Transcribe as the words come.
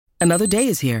Another day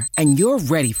is here, and you're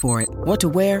ready for it. What to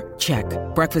wear? Check.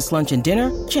 Breakfast, lunch, and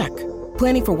dinner? Check.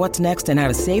 Planning for what's next and how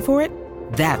to save for it?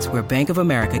 That's where Bank of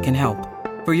America can help.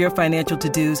 For your financial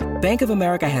to-dos, Bank of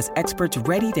America has experts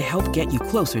ready to help get you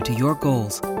closer to your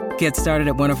goals. Get started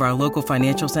at one of our local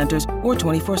financial centers or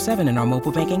 24/7 in our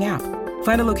mobile banking app.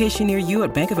 Find a location near you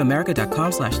at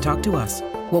bankofamerica.com/talktous.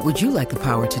 What would you like the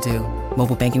power to do?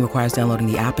 Mobile banking requires downloading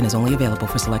the app and is only available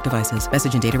for select devices.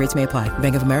 Message and data rates may apply.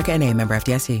 Bank of America N.A., member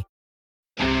FDIC.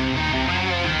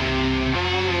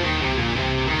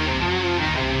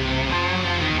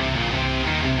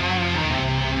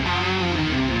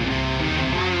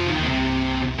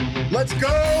 Let's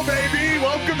go, baby.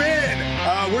 Welcome in.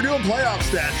 We're doing playoff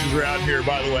stashes around here,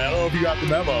 by the way. I don't know if you got the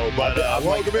memo, but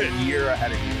welcome in. A year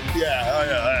ahead of you.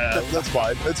 Yeah. That's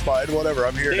fine. It's fine. Whatever.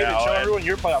 I'm here David, now. show everyone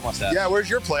your playoff mustache. Yeah, where's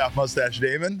your playoff mustache,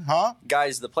 Damon? Huh?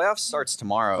 Guys, the playoffs starts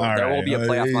tomorrow. All there right. will be a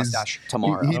playoff mustache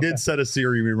tomorrow. He did set a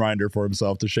Siri reminder for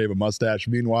himself to shave a mustache.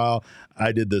 Meanwhile,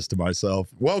 I did this to myself.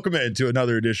 Welcome in to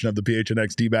another edition of the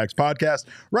PHNX D-Backs podcast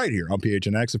right here on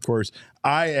PHNX. Of course,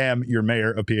 I am your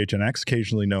mayor of PHNX,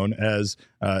 occasionally known as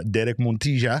Derek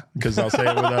Montija, because I'll say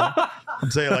it with I'm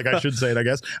saying it like I should say it, I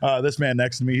guess. This man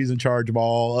next to me, he's in charge of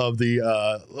all of the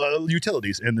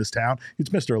utilities in this town. He's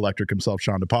Mr. Electric himself,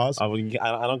 Sean DePaz. I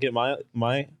don't get my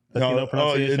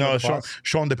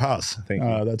Sean DePaz. Thank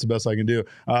you. That's the best I can do.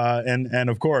 And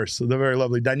of course, the very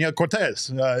lovely Danielle Cortez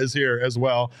is here as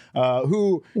well. Let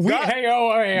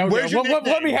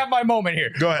me have my moment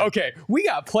here. Go ahead. Okay, we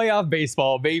got playoff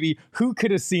baseball, baby. Who could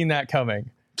have seen that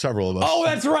coming? Several of us. Oh,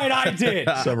 that's right, I did.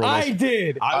 I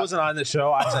did. I wasn't on the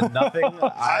show. I said nothing.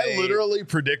 I literally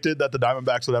predicted that the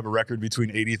Diamondbacks would have a record between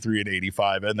 83 and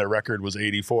 85, and their record was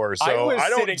 84. So I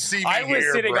don't see me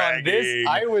here bragging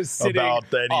I was sitting about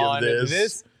any of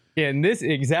this. In this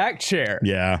exact chair.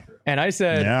 Yeah. And I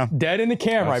said, dead in the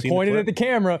camera. I pointed at the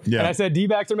camera, and I said,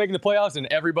 D-backs are making the playoffs, and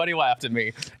everybody laughed at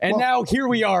me. And now here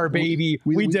we are, baby.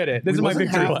 We did it. This is my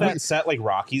victory lap. That set like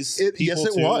Rockies. Yes,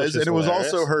 it was. And it was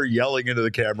also her yelling into the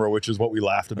camera, which is what we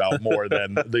laughed about more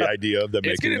than the idea of them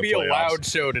making the playoffs. It's going to be a loud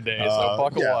show today, so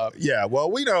buckle up. Yeah, well,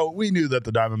 we knew that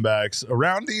the Diamondbacks,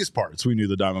 around these parts, we knew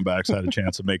the Diamondbacks had a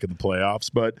chance of making the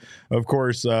playoffs. But, of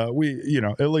course, at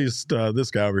least this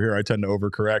guy over here, I tend to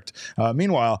overcorrect.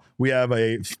 Meanwhile, we have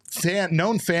a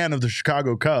known fan of the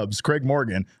Chicago Cubs, Craig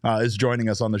Morgan, is joining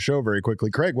us on the show very quickly.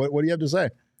 Craig, what do you have to say?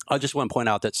 I just want to point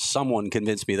out that someone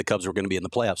convinced me the Cubs were going to be in the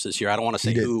playoffs this year. I don't want to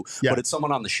say who, but it's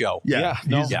someone on the show. He's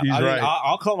right.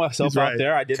 I'll call myself out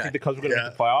there. I did think the Cubs were going to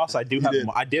make the playoffs. I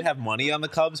did have money on the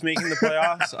Cubs making the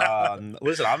playoffs.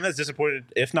 Listen, I'm as disappointed,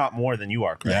 if not more, than you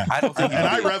are, Craig. Yeah. I don't think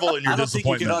I revel in your disappointment. I don't think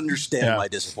you can understand my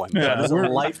disappointment. It was a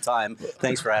lifetime.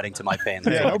 Thanks for adding to my pain.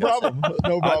 Yeah, no problem.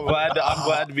 No problem. I'm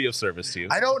glad to be of service to you.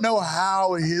 I don't know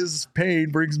how his pain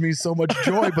brings me so much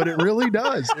joy, but it really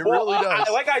does. It really does.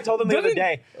 Like I told him the other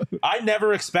day, I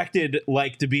never expected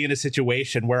to be in a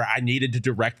situation where I needed to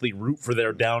directly root for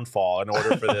their downfall in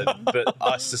order for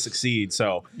us to succeed.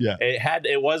 So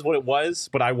it was what it was,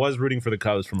 but I was rooting for the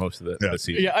Cubs for most of the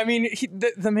season. Yeah, I mean,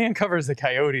 the man covers the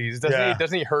Coyotes.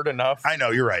 Doesn't he hurt enough? I know,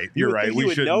 you're right. You're right.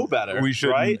 We should know better. We should,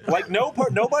 right? Like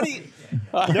nobody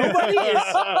is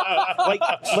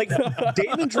like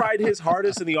Damon tried his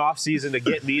hardest in the offseason to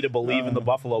get me to believe in the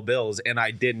Buffalo Bills, and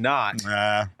I did not.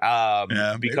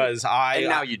 Because and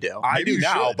now you do. I do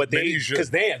now, but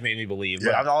because they have made me believe.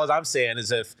 But all I'm saying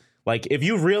is if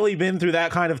you've really been through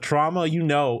that kind of trauma,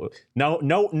 no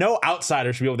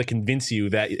outsider should be able to convince you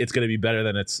that it's going to be better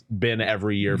than it's been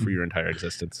every year for your entire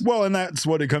existence. Well, and that's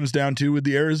what it comes down to with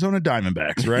the Arizona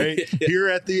Diamondbacks, right? Here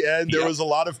at the end, there was a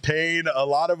lot of pain. A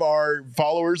lot of our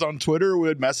followers on Twitter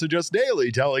would message us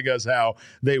daily telling us how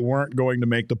they weren't going to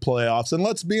make the playoffs. And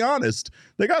let's be honest,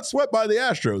 they got swept by the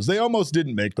Astros. They almost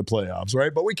didn't make the playoffs,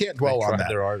 right? But we can't dwell on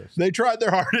that. They tried their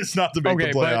hardest not to make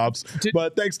the playoffs.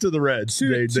 But thanks to the Reds,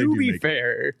 to be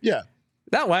fair, yeah,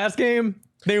 that last game,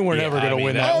 they were never going to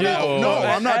win that. No,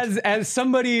 I'm not. As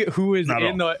somebody who is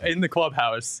in the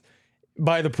clubhouse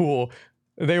by the pool,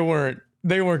 they weren't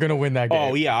going to win that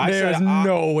game. Oh yeah, there's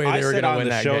no way they were going to win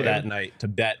that game. I said on the show that night to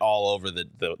bet all over the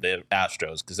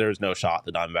Astros because there was no shot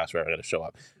the Diamondbacks were ever going to show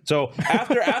up. So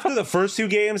after the first two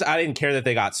games, I didn't care that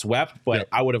they got swept, but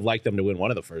I would have liked them to win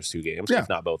one of the first two games, if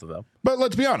not both of them. But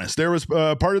let's be honest, there was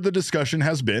part of the discussion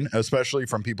has been, especially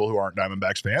from people who aren't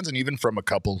Diamondbacks fans, and even from a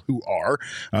couple who are,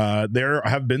 there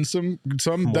have been some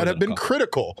that have been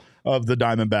critical of the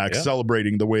Diamondbacks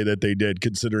celebrating the way that they did,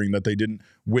 considering that they didn't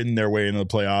win their way into the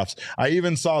playoffs. I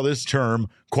even saw this term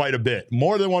quite a bit.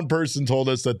 More than one person told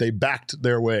us that they backed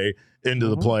their way into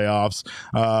the playoffs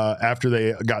after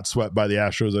they got swept by the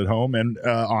Astros at home. And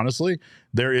honestly,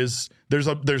 there's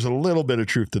a little bit of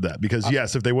truth to that, because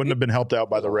yes, if they wouldn't have been helped out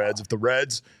by the Reds, if the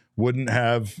Reds wouldn't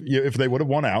have, if they would have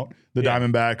won out, the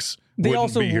Diamondbacks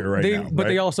wouldn't be here right now. But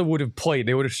they also would have played.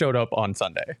 They would have showed up on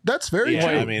Sunday. That's very true.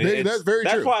 I mean, that's very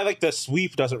true. That's why like the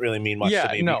sweep doesn't really mean much to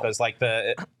me, because like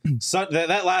that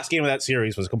last game of that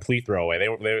series was a complete throwaway. They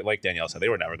were, like Danielle said, they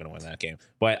were never going to win that game.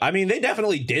 But I mean, they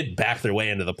definitely did back their way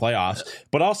into the playoffs.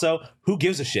 But also, who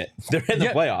gives a shit? They're in the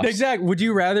playoffs. Exactly. Would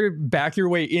you rather back your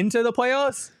way into the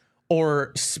playoffs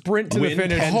or sprint to the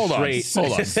finish? Hold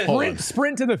on.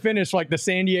 Sprint to the finish like the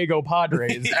San Diego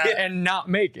Padres and not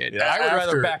make it. I would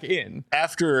rather back in.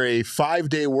 After a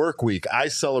 5-day work week, I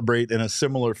celebrate in a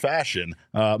similar fashion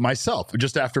myself.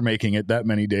 Just after making it that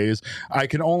many days, I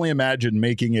can only imagine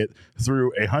making it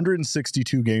through a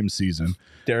 162 game season.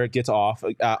 Derek gets off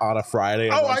on a Friday.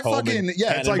 And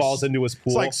it's like balls into his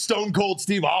pool. It's like Stone Cold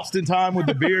Steve Austin time with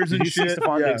the beers and shit. Did you see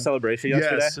Stephon Diggs' celebration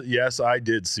yesterday? Yes, I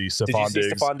did see Stephon Diggs. Did you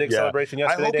see Stephon Diggs' celebration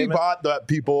yesterday? I hope he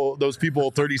bought those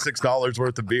people $36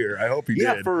 worth of beer. I hope he did.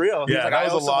 Yeah, for real. Yeah, like,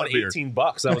 that was a lot of beer.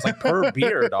 $18. I was like, per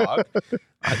beer, dog.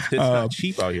 It's not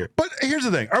cheap out here. But here's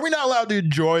the thing. Are we not allowed to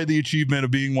enjoy the achievement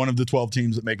of being one of the 12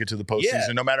 teams that make it to the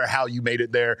postseason, no matter how you made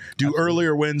it there? Do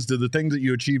earlier wins, do the things that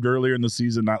you achieved earlier in the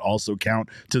season not also count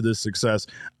to this success?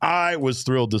 I was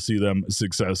thrilled to see them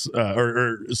success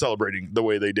or celebrating the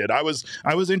way they did. I was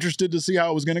interested to see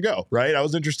how it was going to go, right? I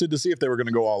was interested to see if they were going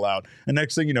to go all out. And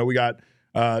next thing you know, we got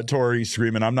Tori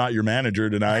screaming, "I'm not your manager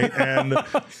tonight," and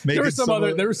there were some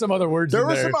other words. There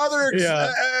were some other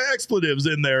expletives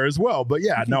in there as well. But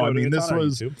yeah, no, I mean, this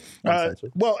was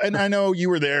well, and I know you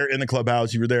were there in the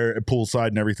clubhouse, you were there at poolside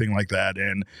and everything like that.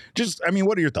 And just, I mean,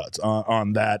 what are your thoughts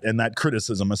on that and that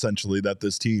criticism essentially that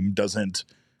this team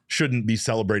shouldn't be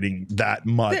celebrating that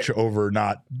much over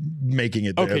not making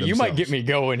it there themselves? You might get me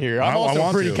going here. I'm also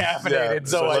pretty caffeinated,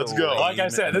 so let's go. Like I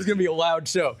said, this is gonna be a loud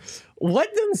show.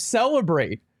 Let them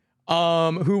celebrate.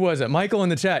 Who was it? Michael in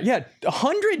the chat. Yeah,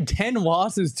 110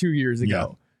 losses 2 years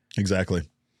ago. Yeah, exactly.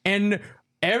 And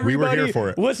everybody, we were here for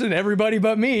it. Listen, everybody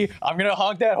but me, I'm gonna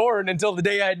honk that horn until the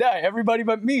day I die. Everybody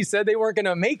but me said they weren't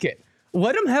gonna make it.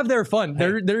 Let them have their fun.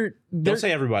 Don't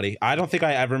say everybody. I don't think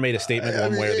I ever made a statement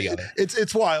one way or the other.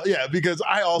 It's wild, yeah, because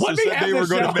I also said they were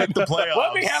going to make the playoffs.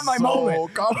 Let me have my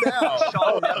moment. Calm down.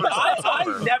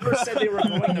 I never said they were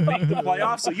going to make the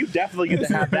playoffs, so you definitely get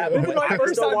to have that.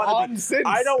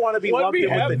 I don't want to be lumped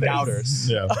in with the doubters.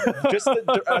 Yeah. Just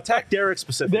attack Derek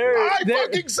specifically. I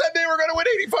fucking said they were going to win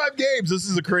 85 games. This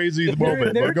is a crazy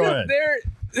moment. But go ahead.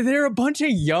 They're a bunch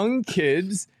of young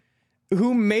kids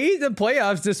who made the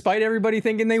playoffs despite everybody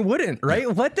thinking they wouldn't,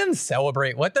 right? Let them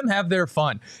celebrate. Let them have their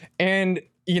fun. And,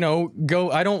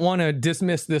 go. I don't want to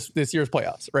dismiss this year's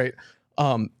playoffs, right?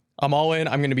 I'm all in.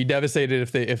 I'm going to be devastated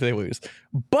if they lose.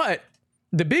 But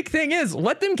the big thing is,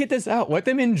 let them get this out. Let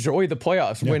them enjoy the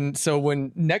playoffs. Yeah.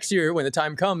 When next year, when the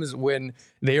time comes, when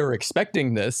they are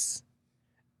expecting this,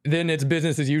 then it's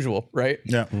business as usual, right?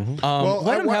 Yeah. Mm-hmm.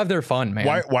 Let them have their fun, man.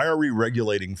 Why are we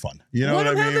regulating fun? You know what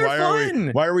I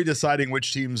mean? Why are we deciding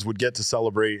which teams would get to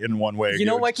celebrate in one way?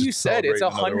 Like you said, it's a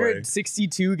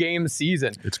 162 game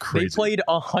season. It's crazy. They played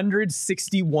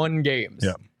 161 games.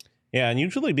 Yeah. Yeah, and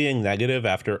usually being negative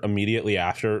immediately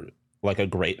after like a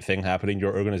great thing happening to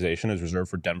your organization is reserved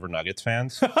for Denver Nuggets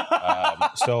fans.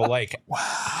 So like,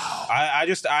 wow.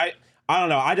 I don't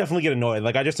know. I definitely get annoyed.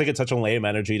 Like, I just think it's such a lame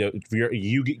energy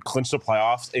you get clinched the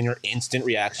playoffs and your instant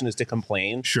reaction is to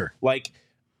complain. Sure. Like,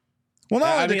 well,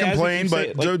 not to complain,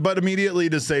 but immediately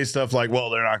to say stuff like, well,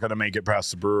 they're not going to make it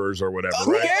past the Brewers or whatever.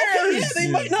 Who cares? Yeah, they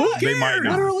might not. They might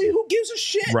not. Literally, who gives a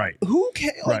shit? Right. Who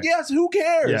cares? Like, yes, who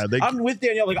cares? Yeah, I'm with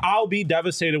Danielle. Like, I'll be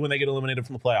devastated when they get eliminated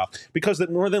from the playoffs because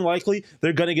more than likely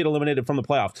they're going to get eliminated from the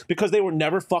playoffs because they were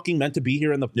never fucking meant to be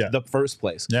here in the first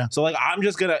place. Yeah. So, like, I'm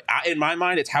just going to, in my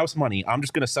mind, it's house money. I'm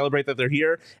just going to celebrate that they're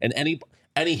here, and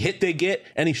any hit they get,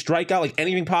 any strikeout, like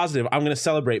anything positive, I'm going to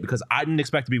celebrate because I didn't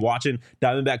expect to be watching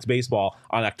Diamondbacks baseball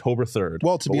on October 3rd.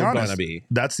 Well, to be honest,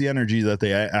 that's the energy that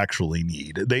they actually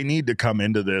need. They need to come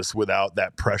into this without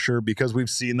that pressure because we've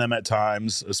seen them at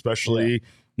times, especially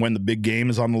when the big game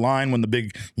is on the line, when the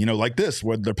big, like this,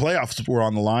 when the playoffs were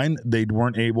on the line, they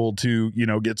weren't able to,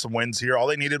 get some wins here. All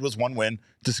they needed was one win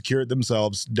to secure it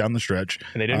themselves down the stretch.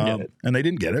 And they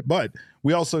didn't get it. But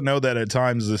we also know that at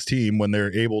times this team, when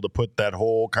they're able to put that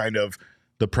whole kind of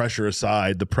the pressure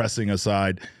aside, the pressing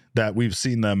aside, that we've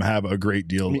seen them have a great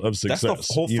deal of success. That's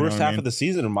the whole first half of the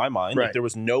season in my mind. Right. Like, there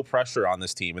was no pressure on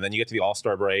this team, and then you get to the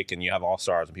All-Star break, and you have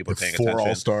All-Stars, and people are paying 4 attention.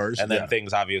 All-Stars, and then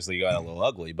things obviously got a little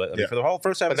ugly. But I mean, for the whole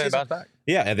first half of the season, back.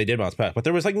 yeah, and they did bounce back. But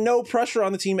there was like no pressure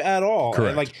on the team at all. Correct.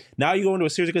 And like now you go into a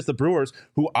series against the Brewers,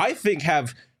 who I think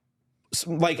have.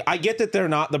 Like, I get that they're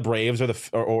not the Braves or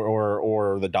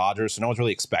the Dodgers, so no one's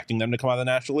really expecting them to come out of the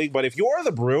National League. But if you're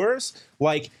the Brewers,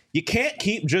 like, you can't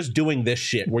keep just doing this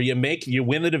shit where you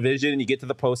win the division and you get to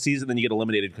the postseason, then you get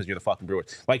eliminated because you're the fucking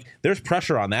Brewers. Like, there's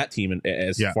pressure on that team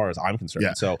as far as I'm concerned.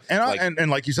 Yeah. So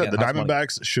and like you said, the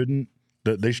Diamondbacks shouldn't.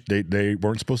 They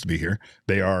weren't supposed to be here.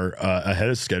 They are ahead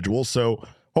of schedule. So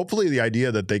hopefully, the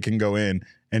idea that they can go in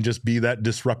and just be that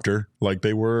disruptor like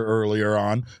they were earlier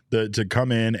on, to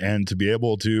come in and to be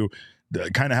able to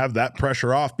kind of have that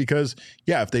pressure off, because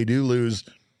if they do lose,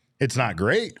 it's not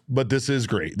great, but this is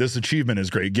great. This achievement is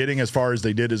great. Getting as far as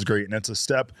they did is great. And it's a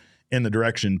step in the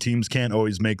direction. Teams can't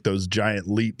always make those giant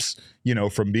leaps,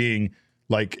 from being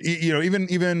like,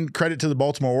 even credit to the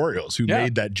Baltimore Orioles who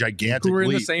made that gigantic who were in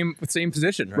leap. the same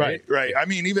position, right? Right. I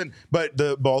mean, but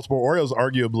the Baltimore Orioles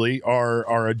arguably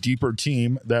are a deeper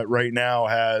team that right now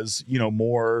has,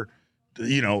 more,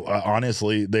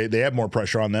 honestly, they have more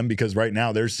pressure on them because right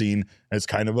now they're seen as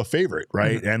kind of a favorite,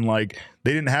 right? Mm-hmm. And like,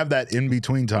 they didn't have that in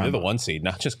between time. They're the 1 seed,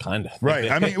 not just kind of.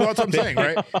 Right. I mean, well, that's what I'm saying,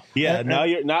 right?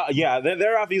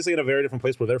 They're obviously in a very different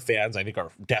place where their fans, I think, are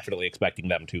definitely expecting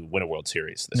them to win a World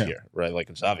Series this year, right? Like,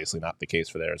 it's obviously not the case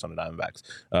for the Arizona Diamondbacks.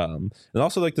 And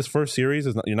also, like, this first series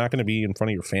you're not going to be in front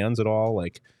of your fans at all.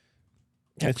 Like,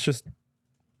 it's just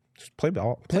play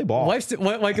ball. Life's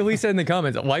like Elise said in the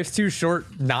comments, life's too short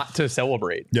not to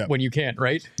celebrate when you can't,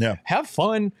 right? Yeah. Have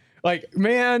fun. Like,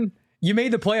 man, you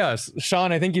made the playoffs.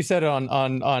 Sean, I think you said it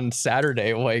on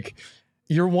Saturday, like,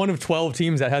 you're one of 12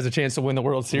 teams that has a chance to win the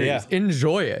World Series. Yeah.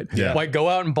 Enjoy it. Yeah. Like, go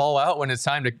out and ball out when it's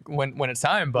time when it's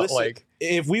time. But listen,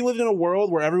 if we lived in a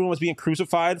world where everyone was being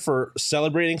crucified for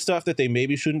celebrating stuff that they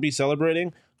maybe shouldn't be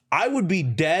celebrating, I would be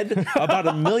dead about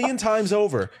 1 million times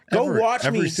over. Go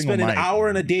watch me spend an hour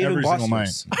in a Dave &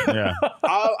 Buster's. Yeah.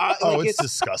 It's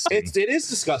disgusting. It is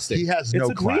disgusting. He has no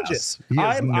class. He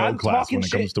has no class when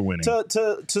it comes to winning.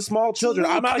 To small children.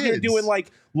 I'm out here doing like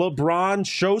LeBron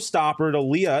showstopper to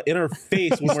Leah in her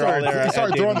face when we're all there. He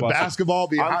started throwing the basketball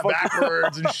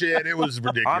backwards and shit. It was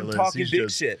ridiculous. I'm talking big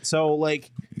shit. So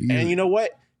like, and you know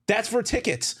what? That's for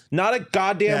tickets, not a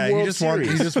goddamn World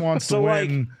Series. He just wants to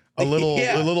win. A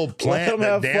little plant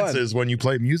that dances when you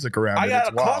play music around it. I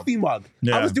got a coffee mug.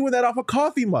 Yeah. I was doing that off a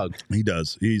coffee mug. He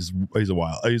does. He's a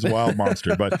wild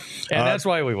monster. But and that's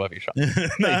why we love you, Sean.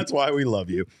 That's why we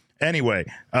love you. Anyway,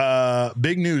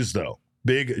 big news though.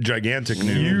 Big, gigantic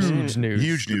news.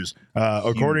 Huge news.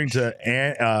 According to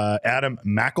Adam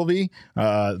McElvey,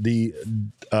 the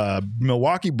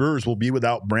Milwaukee Brewers will be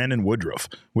without Brandon Woodruff,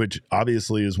 which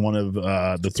obviously is one of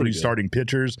the 3 starting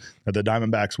pitchers that the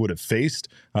Diamondbacks would have faced,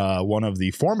 one of the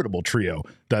formidable trio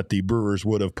that the Brewers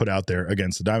would have put out there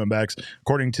against the Diamondbacks.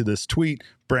 According to this tweet,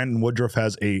 Brandon Woodruff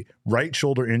has a right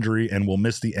shoulder injury and will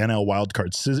miss the NL Wild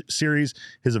Card Series.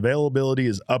 His availability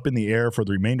is up in the air for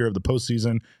the remainder of the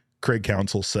postseason, Craig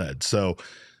Counsell said. So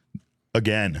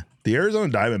again, the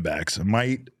Arizona Diamondbacks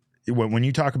might, when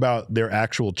you talk about their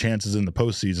actual chances in the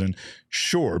postseason,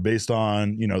 sure, based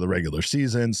on, the regular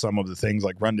season, some of the things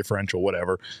like run differential,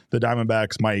 whatever, the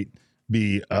Diamondbacks might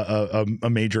be a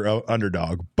major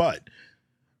underdog. But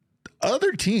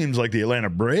other teams like the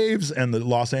Atlanta Braves and the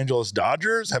Los Angeles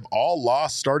Dodgers have all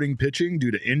lost starting pitching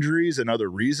due to injuries and other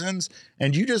reasons.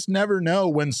 And you just never know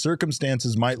when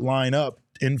circumstances might line up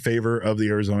in favor of the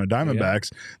Arizona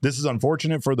Diamondbacks. Yeah. This is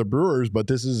unfortunate for the Brewers, but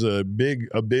this is a big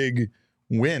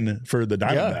win for the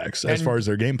Diamondbacks as far as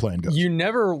their game plan goes. You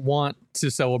never want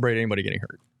to celebrate anybody getting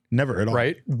hurt. Never at all.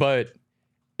 Right? But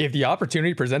if the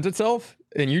opportunity presents itself,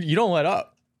 then you don't let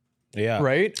up. Yeah.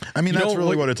 Right. I mean, that's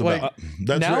really what it's about.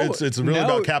 It's really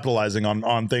about capitalizing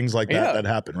on things like that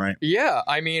happen, right? Yeah.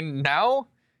 I mean, now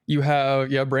you have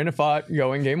Brandon Pfaadt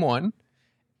going game 1.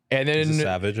 And then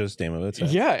Savage is name of it.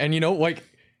 Yeah. And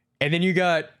and then you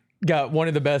got one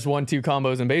of the best 1-2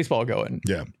 combos in baseball going.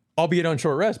 Yeah. Albeit on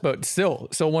short rest, but still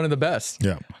one of the best.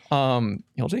 Yeah.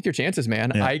 You'll take your chances,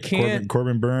 man. Yeah. I can't.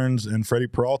 Corbin Burns and Freddie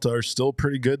Peralta are still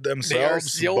pretty good themselves. They are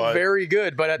still very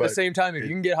good, but at the same time, if you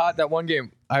can get hot that one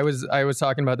game, I was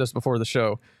talking about this before the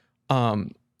show.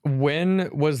 When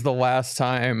was the last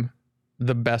time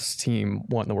the best team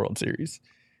won the World Series?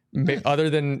 Other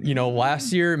than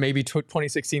last year, maybe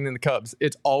 2016 in the Cubs.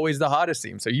 It's always the hottest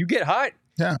team. So you get hot,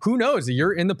 who knows?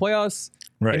 You're in the playoffs.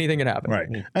 Right. Anything can happen. Right.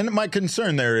 And my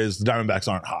concern there is the Diamondbacks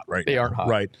aren't hot right now. They aren't hot.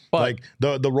 Right. But like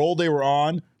the role they were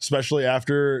on, especially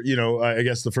after, I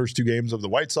guess the first 2 games of the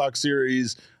White Sox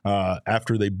series,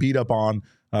 after they beat up on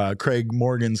Craig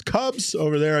Morgan's Cubs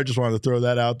over there. I just wanted to throw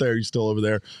that out there. He's still over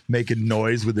there making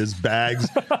noise with his bags.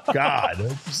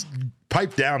 God,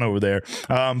 pipe down over there.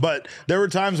 But there were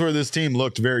times where this team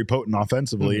looked very potent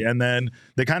offensively, and then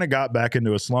they kind of got back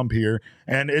into a slump here,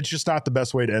 and it's just not the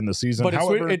best way to end the season. But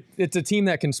however, it's a team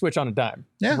that can switch on a dime,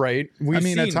 right? We've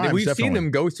seen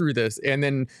them go through this and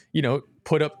then,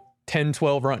 put up 10,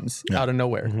 12 runs out of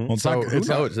nowhere. Well, so who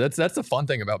knows? That's the fun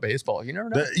thing about baseball. You never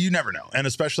know. You never know. And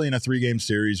especially in a 3-game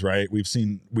series, right?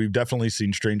 We've definitely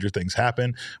seen stranger things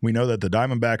happen. We know that the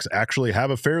Diamondbacks actually have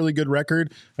a fairly good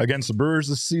record against the Brewers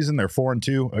this season. They're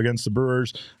 4-2 against the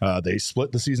Brewers. They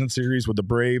split the season series with the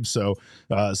Braves. So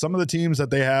some of the teams that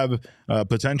they have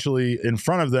potentially in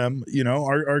front of them,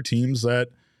 are teams that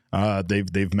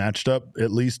they've matched up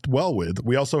at least well with.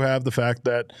 We also have the fact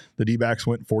that the D-backs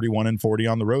went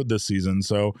 41-40 on the road this season,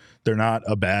 so they're not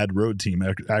a bad road team.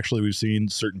 Actually, we've seen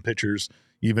certain pitchers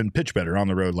even pitch better on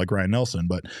the road, like Ryan Nelson.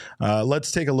 But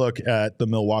let's take a look at the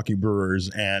Milwaukee Brewers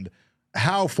and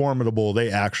how formidable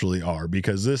they actually are,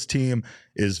 because this team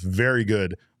is very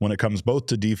good when it comes both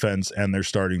to defense and their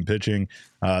starting pitching.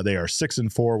 They are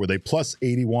 6-4 with a plus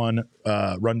 81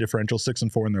 run differential,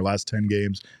 6-4 in their last 10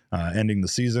 games, ending the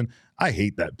season. I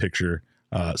hate that picture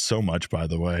so much, by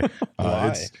the way.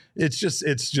 It's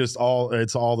just all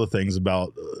the things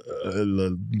about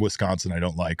Wisconsin I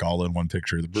don't like all in one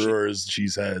picture. The Brewers,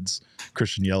 cheeseheads,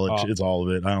 Christian Yelich, it's all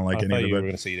of it. I don't like any of it. You were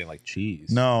going to say you didn't like cheese.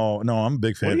 No, I'm a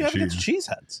big fan of cheese. What do you have against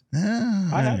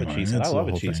cheeseheads? I have a cheesehead. I love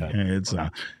a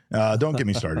cheesehead. Don't get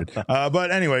me started.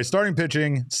 But anyway, starting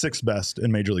pitching, 6th best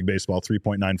in Major League Baseball,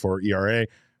 3.94 ERA.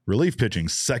 Relief pitching,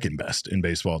 2nd best in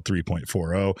baseball,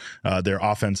 3.40. Their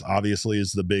offense obviously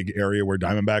is the big area where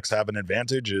Diamondbacks have an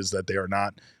advantage, is that they are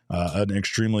not an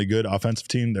extremely good offensive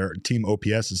team. Their team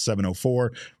OPS is 704,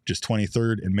 which is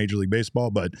 23rd in Major League Baseball,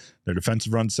 but their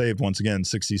defensive runs saved, once again,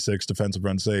 66 defensive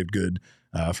runs saved, good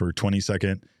for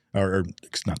 22nd, or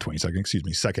not 22nd, excuse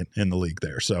me, 2nd in the league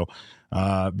there. So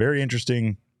very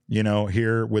interesting,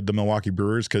 here with the Milwaukee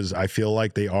Brewers, because I feel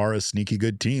like they are a sneaky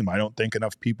good team. I don't think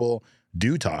enough people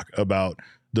do talk about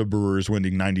the Brewers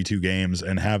winning 92 games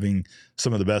and having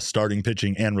some of the best starting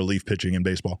pitching and relief pitching in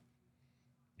baseball.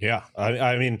 Yeah.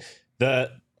 I mean,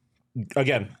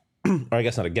 again, or I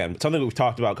guess not again, but something that we've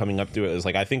talked about coming up to it is,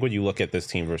 like, I think when you look at this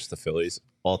team versus the Phillies,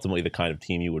 ultimately the kind of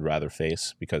team you would rather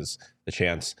face, because the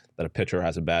chance that a pitcher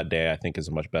has a bad day, I think, is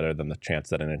much better than the chance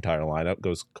that an entire lineup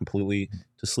goes completely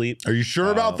to sleep. Are you sure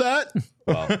about that?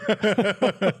 Well,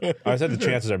 I said the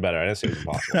chances are better. I didn't say it was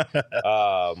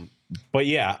impossible. But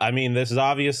yeah, I mean, this is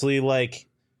obviously, like,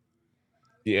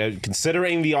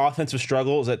 considering the offensive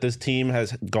struggles that this team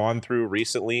has gone through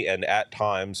recently and at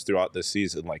times throughout this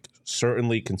season, like,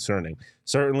 certainly concerning.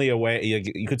 Certainly a way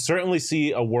you could certainly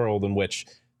see a world in which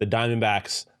the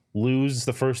Diamondbacks lose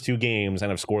the first 2 games and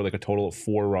have scored like a total of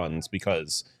 4 runs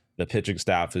because the pitching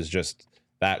staff is just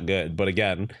that good. But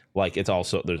again, like, it's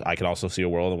also I can also see a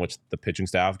world in which the pitching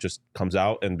staff just comes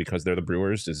out and, because they're the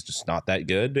Brewers, is just not that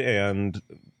good, and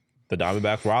the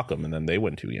Diamondbacks rock them and then they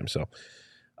win 2 games. So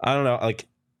I don't know. Like,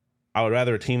 I would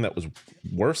rather a team that was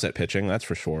worse at pitching, that's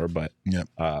for sure. But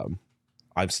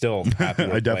I'm still happy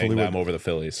with playing them over the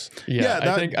Phillies. Yeah,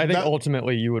 I think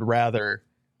ultimately you would rather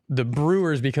the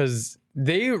Brewers, because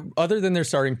they, other than their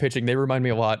starting pitching, they remind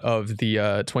me a lot of the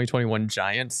 2021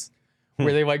 Giants,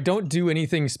 where they don't do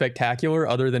anything spectacular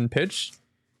other than pitch.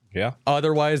 Yeah.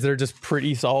 Otherwise, they're just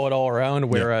pretty solid all around.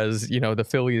 Whereas, the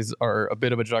Phillies are a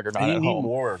bit of a juggernaut at home. You need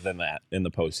more than that in the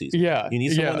postseason. Yeah. You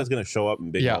need someone that's going to show up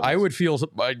in big moments.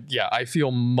 I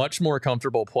feel much more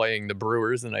comfortable playing the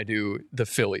Brewers than I do the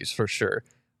Phillies, for sure.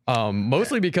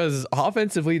 Mostly because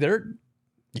offensively,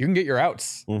 you can get your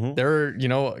outs. They're,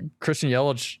 Christian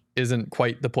Yelich isn't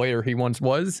quite the player he once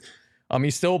was.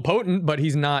 He's still potent, but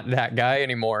he's not that guy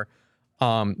anymore.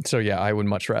 So yeah, I would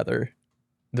much rather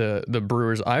the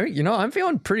Brewers. I'm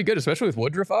feeling pretty good, especially with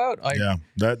Woodruff out.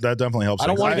 That definitely helps. I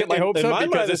don't want to get my hopes up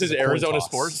because this is Arizona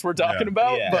sports we're talking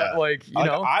about. Yeah. But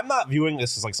I'm not viewing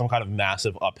this as like some kind of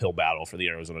massive uphill battle for the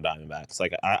Arizona Diamondbacks.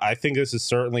 Like, I think this is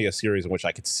certainly a series in which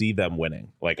I could see them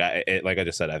winning. Like I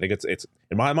just said, I think it's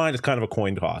in my mind, it's kind of a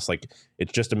coin toss. Like,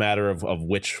 it's just a matter of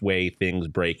which way things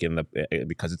break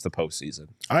because it's the postseason.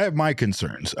 I have my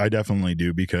concerns. I definitely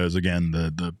do, because again,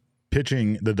 the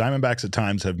pitching, the Diamondbacks at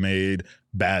times have made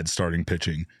bad starting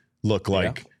pitching look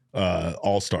like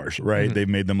all-stars, right? They've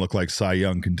made them look like Cy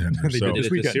Young contenders. They did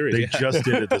it this series. They just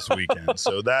did it this weekend.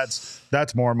 So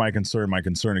that's more my concern. My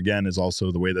concern again is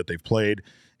also the way that they've played.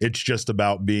 It's just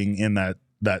about being in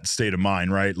that state of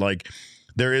mind, right? Like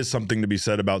there is something to be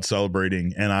said about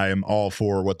celebrating, and I am all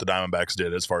for what the Diamondbacks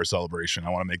did as far as celebration. I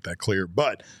want to make that clear.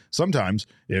 But sometimes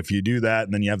if you do that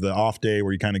and then you have the off day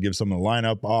where you kind of give some of the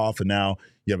lineup off, and now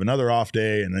you have another off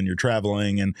day and then you're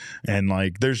traveling and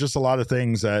like there's just a lot of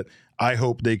things that I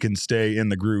hope they can stay in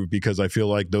the groove, because I feel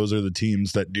like those are the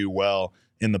teams that do well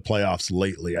in the playoffs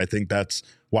lately. I think that's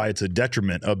why it's a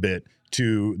detriment a bit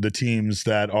to the teams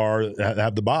that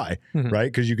have the bye,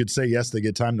 right? Because you could say, yes, they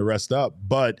get time to rest up,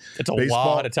 but it's a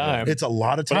lot of time. It's a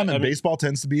lot of time, and baseball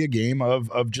tends to be a game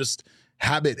of just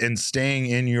habit and staying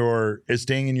in your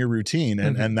routine,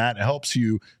 and that helps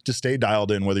you to stay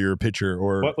dialed in, whether you're a pitcher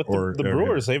or the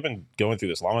Brewers. They've been going through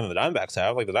this longer than the Diamondbacks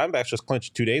have. Like the Diamondbacks just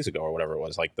clinched 2 days ago or whatever it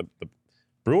was. Like the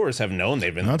Brewers have known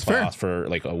they've been in the playoffs for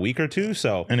like a week or two.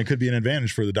 So, and it could be an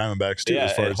advantage for the Diamondbacks too,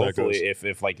 as far as that goes.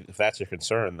 If that's your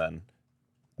concern, then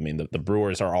I mean the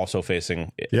Brewers are also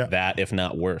facing that, if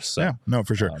not worse. So. Yeah, no,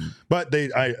 for sure. But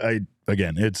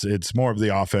again, it's more of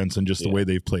the offense and just the way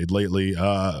they've played lately.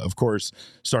 Of course,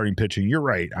 starting pitching. You're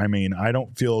right. I mean, I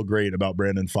don't feel great about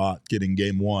Brandon Pfaadt getting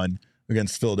game one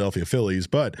against Philadelphia Phillies,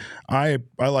 but I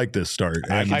like this start.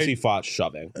 I can see Pfaadt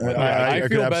shoving. I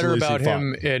feel better about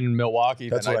him in Milwaukee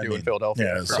than I do in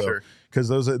Philadelphia. Yeah, so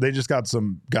because they just got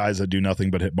some guys that do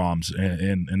nothing but hit bombs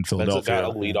in Philadelphia. It's got a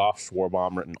leadoff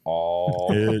Schwarber written all.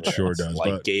 It sure does.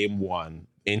 Like game one,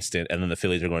 instant, and then the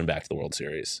Phillies are going back to the World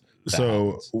Series.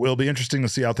 So it'll be interesting to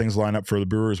see how things line up for the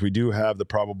Brewers. We do have the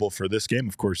probable for this game.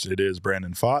 Of course, it is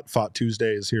Brandon Pfaadt. Pfaadt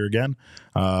Tuesday is here again.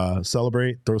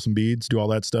 Celebrate, throw some beads, do all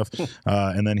that stuff.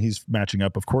 And then he's matching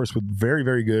up, of course, with very,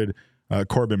 very good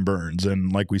Corbin Burns.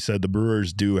 And like we said, the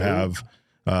Brewers do have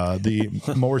the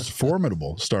most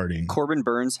formidable starting. Corbin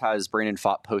Burns has Brandon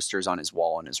Pfaadt posters on his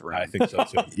wall in his room. I think so,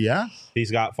 too. Yeah?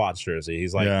 He's got Pfaadt's jersey.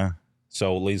 He's like...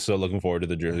 So at least looking forward to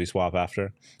the jersey swap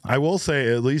after. I will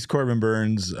say at least Corbin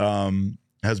Burns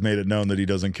has made it known that he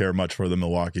doesn't care much for the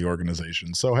Milwaukee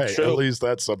organization. So, hey, at least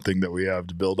that's something that we have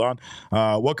to build on.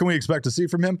 What can we expect to see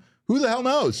from him? Who the hell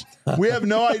knows? We have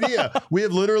no idea. We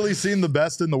have literally seen the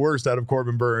best and the worst out of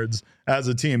Corbin Burns as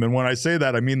a team. And when I say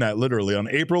that, I mean that literally. On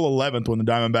April 11th, when the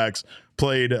Diamondbacks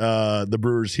played the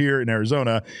Brewers here in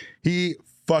Arizona, he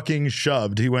fucking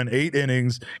shoved. He went 8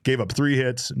 innings, gave up 3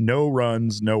 hits, no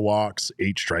runs, no walks,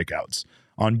 8 strikeouts.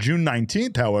 On June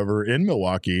 19th, however, in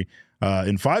Milwaukee,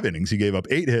 in 5 innings, he gave up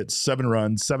 8 hits, 7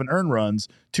 runs, 7 earned runs,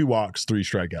 2 walks, 3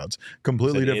 strikeouts.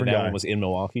 Completely different guy. That one was in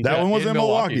Milwaukee? That one was in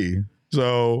Milwaukee.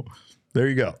 So there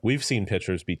you go. We've seen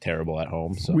pitchers be terrible at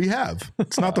home. So. We have.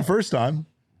 It's not the first time.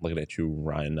 Looking at you,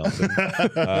 Ryan Nelson.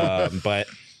 But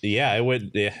yeah, it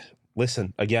would. Yeah.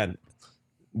 Listen, again,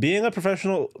 being a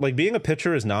professional, like being a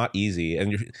pitcher is not easy.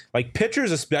 And like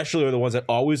pitchers especially are the ones that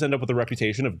always end up with a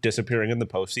reputation of disappearing in the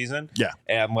postseason. Yeah.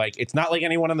 And like, it's not like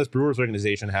anyone on this Brewers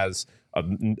organization has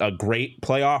a great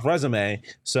playoff resume.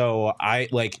 So I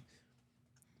think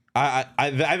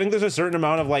there's a certain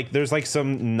amount of like, there's like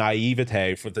some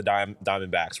naivete for the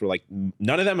Diamondbacks where like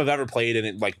none of them have ever played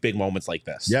in like big moments like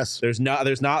this. Yes. There's not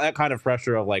that kind of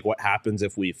pressure of like what happens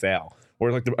if we fail.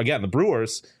 Or like, the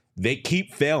Brewers, they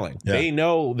keep failing. Yeah. They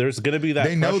know there's going to be that.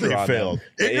 They know they failed.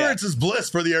 Ignorance is bliss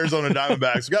for the Arizona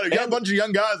Diamondbacks. We got a bunch of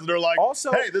young guys that are like,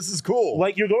 also, hey, this is cool.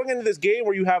 Like you're going into this game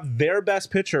where you have their best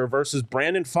pitcher versus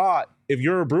Brandon Pfaadt. If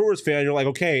you're a Brewers fan, you're like,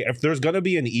 okay, if there's going to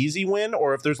be an easy win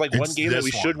or if there's like one game that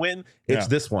we should win, it's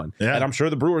this one. Yeah. And I'm sure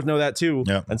the Brewers know that too.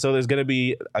 Yeah. And so there's going to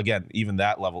be, again, even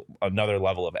that level, another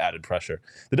level of added pressure.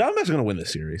 The Diamondbacks are going to win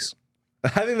this series. I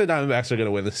think the Diamondbacks are going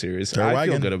to win the series. I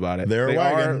feel good about it. They're a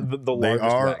wagon. They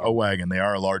are a wagon. They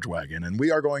are a large wagon. And we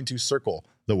are going to circle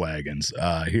the wagons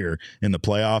here in the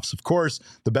playoffs. Of course,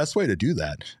 the best way to do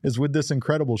that is with this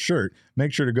incredible shirt.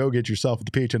 Make sure to go get yourself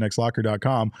at the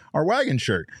phnxlocker.com our wagon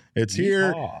shirt. It's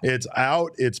here. It's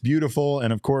out. It's beautiful.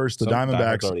 And of course, the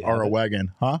Diamondbacks are a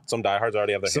wagon. Huh? Some diehards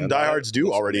already have their Some diehards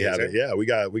do already have it. Yeah,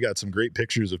 we got some great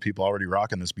pictures of people already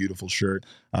rocking this beautiful shirt.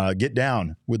 Get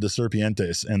down with the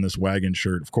Serpientes and this wagon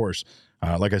shirt. Of course,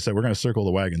 like I said, we're going to circle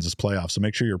the wagons this playoff. So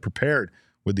make sure you're prepared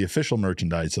with the official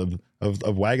merchandise of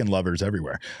wagon lovers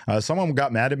everywhere. Someone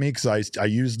got mad at me because I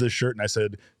used this shirt and I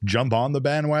said, jump on the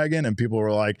bandwagon. And people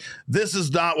were like, this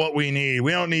is not what we need.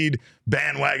 We don't need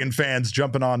bandwagon fans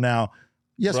jumping on now.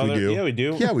 Yes, brother. we do. Yeah, we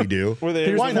do. Yeah, we do.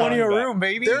 There's plenty of room,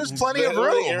 baby. There's plenty of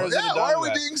room. Yeah, why are we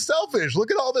being selfish?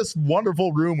 Look at all this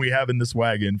wonderful room we have in this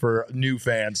wagon for new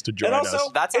fans to join us.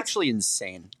 That's actually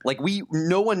insane. Like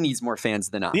no one needs more fans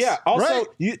than us. Yeah. Also, right.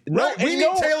 We need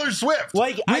Taylor Swift.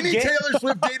 We need Taylor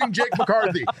Swift dating Jake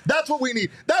McCarthy. That's what we need.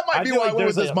 That might be why I went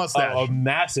with this mustache. A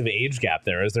massive age gap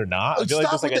there, is there not? I feel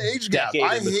Stop with the age gap.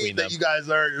 I hate that you guys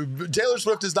are. Taylor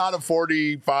Swift is not a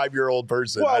 45-year-old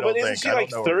person. Well, but isn't she like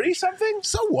 30 something?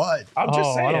 So what? I'm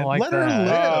just saying. I don't like Let her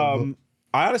live.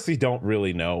 I honestly don't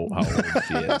really know how old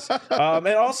she is. And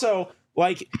also,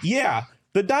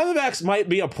 the Diamondbacks might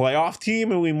be a playoff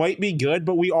team and we might be good,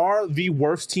 but we are the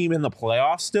worst team in the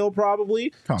playoffs still,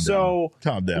 probably. Calm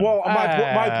down. Well,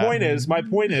 my point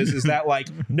is that like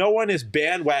no one is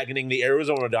bandwagoning the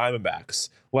Arizona Diamondbacks.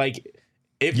 Like,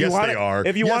 if you want, they are.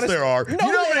 If you yes, want, there are. No, you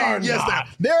know they are. Not. Yes, they are.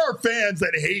 There are fans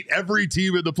that hate every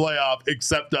team in the playoff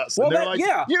except us. Well, and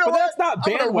they're you know what? That's not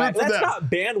bandwagoning. That's not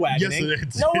bandwagoning. Yes, it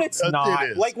is. No, it's not.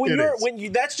 It is.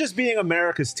 Like that's just being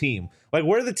America's team. Like,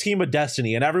 we're the team of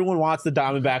destiny, and everyone wants the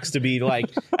Diamondbacks to be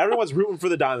like, everyone's rooting for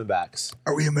the Diamondbacks.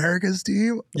 Are we America's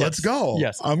team? Yes. Let's go.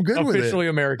 Yes. I'm good with it. Officially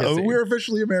America's team. We're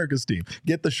officially America's team.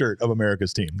 Get the shirt of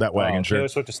America's team, that wagon shirt. Taylor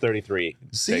Swift is 33.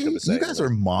 See, you guys are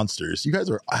monsters. You guys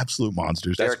are absolute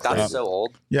monsters. Derek, that's so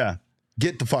old. Yeah.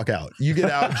 Get the fuck out. You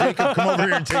get out. Jacob, come over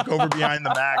here and take over behind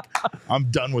the Mac. I'm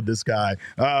done with this guy.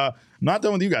 Not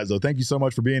done with you guys, though. Thank you so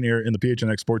much for being here in the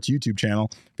PHNX Sports YouTube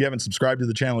channel. If you haven't subscribed to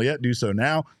the channel yet, do so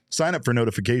now. Sign up for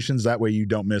notifications. That way you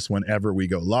don't miss whenever we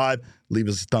go live. Leave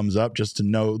us a thumbs up just to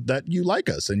know that you like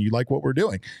us and you like what we're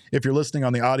doing. If you're listening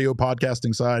on the audio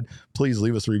podcasting side, please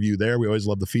leave us a review there. We always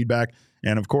love the feedback.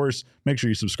 And, of course, make sure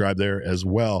you subscribe there as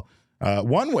well.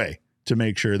 One way to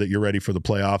make sure that you're ready for the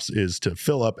playoffs is to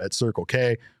fill up at Circle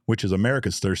K, which is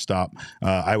America's thirst stop.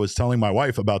 I was telling my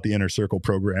wife about the Inner Circle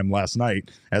program last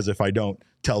night, as if I don't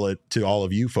tell it to all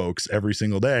of you folks every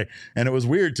single day. And it was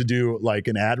weird to do like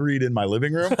an ad read in my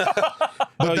living room.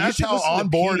 But that's how on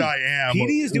board I am.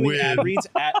 PD is doing ad reads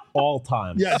at all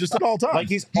times. Yeah, just at all times. Like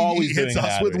he's always he hits doing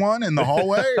us with one in the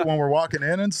hallway when we're walking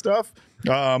in and stuff.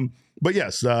 But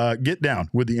yes, get down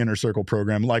with the Inner Circle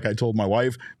program, like I told my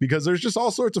wife, because there's just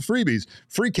all sorts of freebies.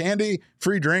 Free candy,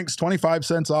 free drinks, 25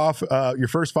 cents off your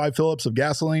first 5 fill-ups of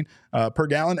gasoline per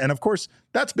gallon. And, of course,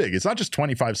 that's big. It's not just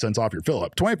 25 cents off your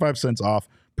fill-up. 25 cents off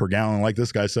per gallon, like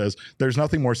this guy says. There's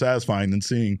nothing more satisfying than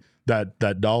seeing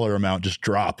that dollar amount just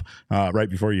drop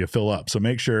right before you fill up. So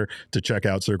make sure to check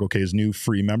out Circle K's new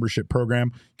free membership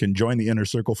program. You can join the Inner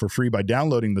Circle for free by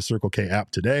downloading the Circle K app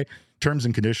today. Terms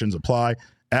and conditions apply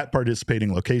at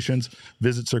participating locations.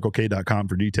 Visit CircleK.com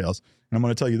for details. And I'm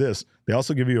going to tell you this. They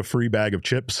also give you a free bag of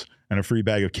chips and a free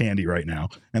bag of candy right now.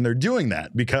 And they're doing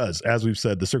that because, as we've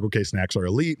said, the Circle K snacks are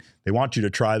elite. They want you to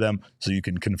try them so you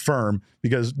can confirm,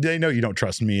 because they know you don't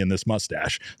trust me and this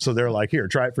mustache. So they're like, here,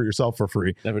 try it for yourself for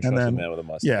free. Never trust a man with a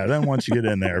mustache. Yeah, then once you get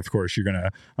in there, of course, you're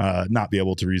going to not be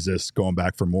able to resist going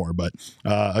back for more. But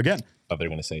again. I thought they were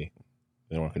going to say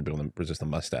they weren't going to be able to resist a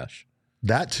mustache.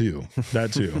 That too.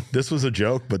 This was a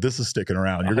joke, but this is sticking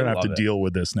around. You're going to have to deal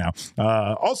with this now.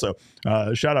 Also,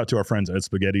 shout out to our friends at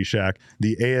Spaghetti Shack,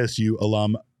 the ASU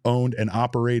alum owned and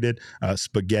operated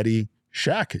Spaghetti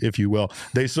Shack, if you will.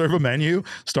 They serve a menu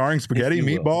starring spaghetti,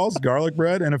 meatballs, garlic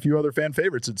bread, and a few other fan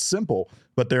favorites. It's simple,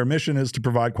 but their mission is to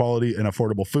provide quality and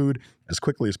affordable food as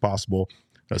quickly as possible,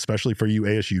 especially for you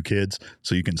ASU kids,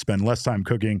 so you can spend less time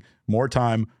cooking, more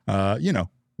time,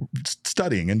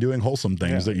 studying and doing wholesome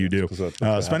things that you do,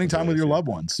 spending time with your loved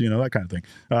ones, that kind of thing.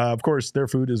 Of course, their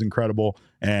food is incredible,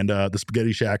 and the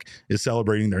Spaghetti Shack is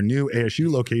celebrating their new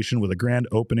ASU location with a grand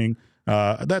opening.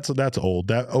 That's old.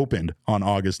 That opened on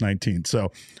August 19th.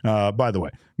 So, by the way,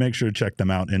 make sure to check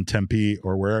them out in Tempe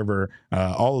or wherever,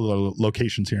 all of the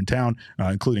locations here in town,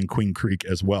 including Queen Creek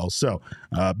as well. So,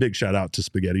 big shout out to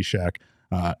Spaghetti Shack.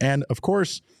 And of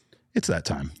course, it's that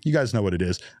time. You guys know what it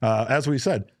is. As we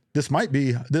said, this might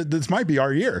be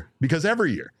our year, because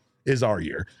every year is our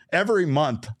year. Every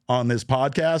month on this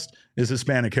podcast is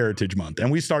Hispanic Heritage Month.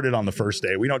 And we started on the first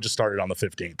day. We don't just start it on the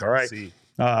 15th. All right.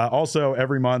 Also,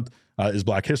 every month is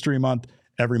Black History Month.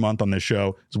 Every month on this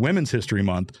show is Women's History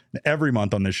Month. Every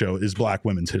month on this show is Black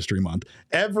Women's History Month.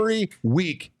 Every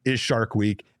week is Shark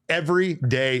Week. Every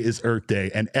day is Earth Day.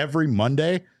 And every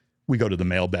Monday, we go to the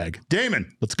mailbag.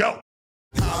 Damon, let's go.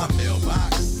 My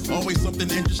mailbox, always something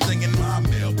interesting in my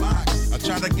mailbox. I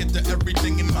try to get to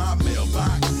everything in my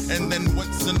mailbox, and then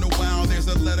once in a while there's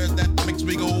a letter that makes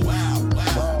me go wow,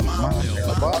 wow. My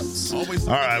mailbox. All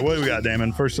right, what do we got,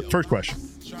 Damon? First question.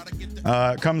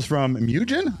 Comes from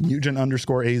Mugen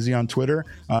 _AZ on Twitter.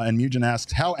 And Mugen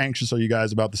asks, how anxious are you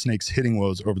guys about the Snakes' hitting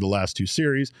woes over the last 2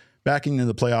 series? Backing into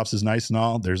the playoffs is nice and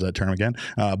all. There's that term again.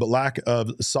 But lack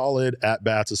of solid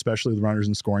at-bats, especially the runners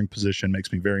in scoring position,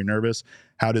 makes me very nervous.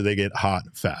 How do they get hot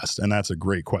fast? And that's a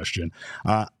great question.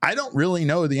 I don't really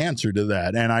know the answer to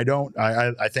that. And I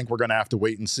think we're going to have to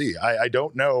wait and see. I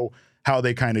don't know how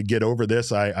they kind of get over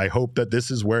this. I hope that this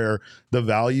is where the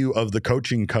value of the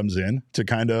coaching comes in to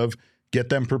kind of get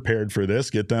them prepared for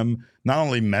this, get them not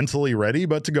only mentally ready,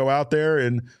 but to go out there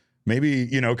and maybe,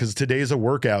 because today's a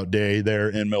workout day there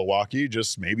in Milwaukee,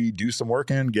 just maybe do some work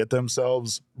and get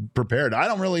themselves prepared. I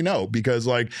don't really know because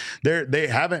they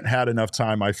haven't had enough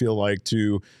time, I feel like,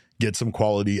 to get some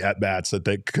quality at bats that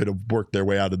they could have worked their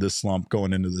way out of this slump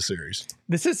going into the series.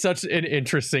 This is such an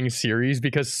interesting series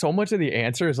because so much of the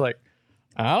answer is like,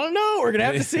 I don't know. We're going to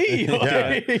have to see.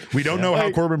 We don't know how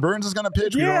Corbin Burns is going to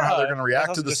pitch. We don't know how they're going to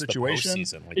react to the situation.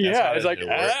 It's like,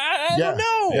 I don't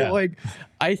know. Yeah.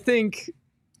 I think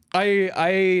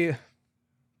I'm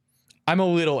a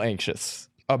little anxious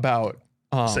about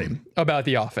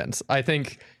the offense. I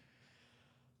think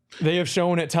they have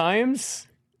shown at times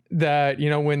that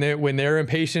when they're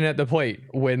impatient at the plate,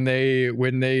 when they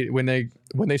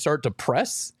start to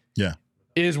press,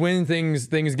 is when things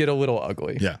get a little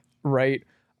ugly. Yeah. Right.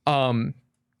 And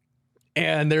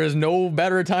there is no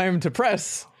better time to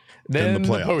press than the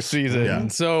postseason. Yeah.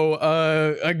 So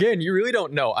again, you really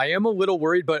don't know. I am a little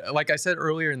worried, but like I said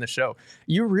earlier in the show,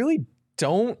 you really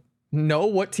don't know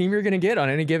what team you're going to get on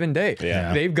any given day.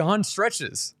 Yeah. They've gone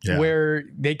stretches where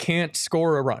they can't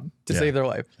score a run to save their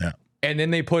life. Yeah. And then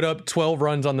they put up 12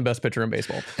 runs on the best pitcher in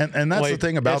baseball. And that's the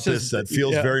thing about this that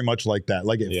feels very much like that.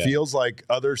 Like it feels like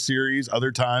other series,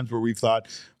 other times where we've thought,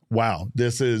 wow,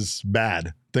 this is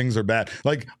bad. Things are bad.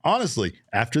 Like, honestly,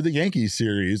 after the Yankees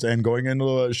series and going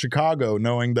into Chicago,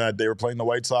 knowing that they were playing the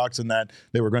White Sox and that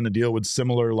they were going to deal with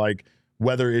similar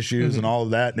weather issues and all of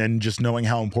that, and just knowing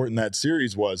how important that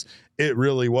series was, it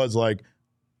really was like,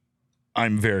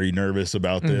 I'm very nervous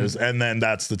about this. And then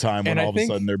that's the time when all of a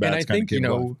sudden their bats kind of came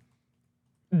alive.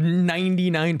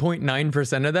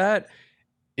 99.9% of that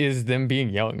is them being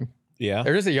young. Yeah.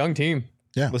 They're just a young team.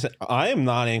 Yeah. Listen, I am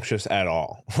not anxious at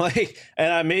all.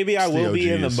 Maybe I will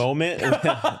be in the moment.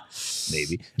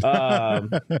 Maybe.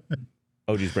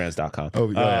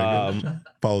 OGsBrands.com.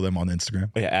 Follow them on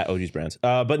Instagram. Yeah, at OGsBrands.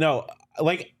 But no,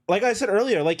 like I said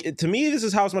earlier, to me, this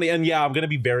is house money. And yeah, I'm going to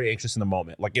be very anxious in the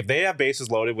moment. If they have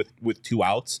bases loaded with 2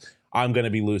 outs, I'm going to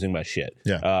be losing my shit.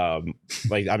 Yeah.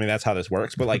 That's how this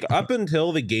works. But up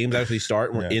until the games actually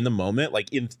start and we're in the moment,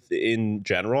 in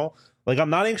general, I'm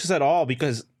not anxious at all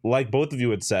because both of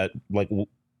you had said,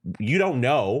 you don't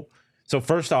know. So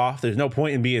first off, there's no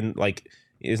point in being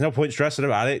there's no point stressing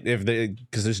about it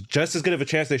because there's just as good of a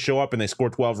chance they show up and they score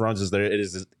 12 runs as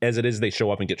it is they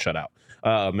show up and get shut out.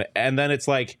 And then it's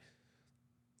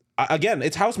again,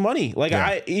 it's house money.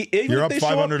 Even you're if up they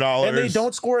 $500 and they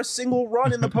don't score a single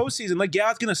run in the postseason,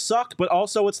 it's gonna suck. But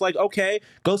also, it's okay,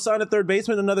 go sign a third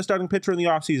baseman, another starting pitcher in the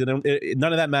offseason, and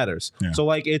none of that matters. Yeah.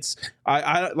 So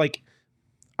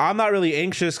I'm not really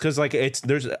anxious because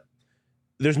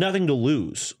there's nothing to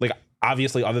lose.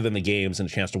 Obviously, other than the games and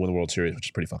a chance to win the World Series, which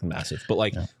is pretty fucking massive.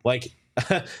 But there's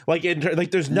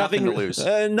nothing to lose.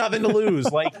 Nothing to lose.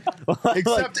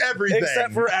 Except everything.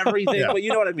 Except for everything. Yeah. But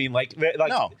you know what I mean.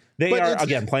 They are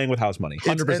again playing with house money.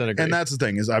 100% agree. And that's the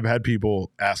thing is I've had people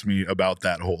ask me about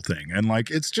that whole thing, and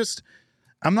it's just.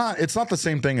 It's not the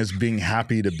same thing as being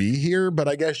happy to be here, but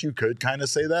I guess you could kind of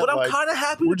say that. But I'm kind of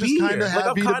happy to be here. We're just kind of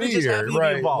happy to be here.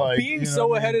 Right. Being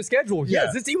so ahead of schedule.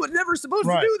 Yes, this team was never supposed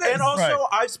to do that. And also,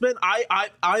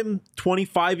 I'm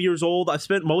 25 years old. I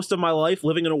spent most of my life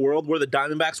living in a world where the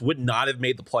Diamondbacks would not have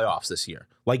made the playoffs this year.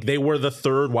 They were the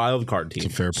 3rd wild card team.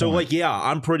 That's a fair point. So,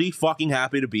 I'm pretty fucking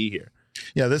happy to be here.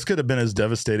 Yeah, this could have been as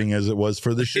devastating as it was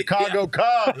for the Chicago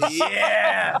Cubs.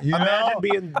 Yeah. Imagine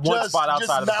being one spot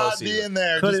outside of the postseason. Just not being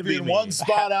there. Just being one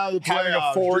spot out of the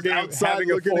playoffs.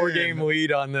 Having a 4-game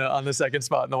lead on the second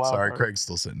spot in the wild card. Sorry, Craig's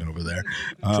still sitting over there.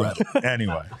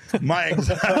 Anyway, my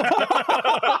anxiety.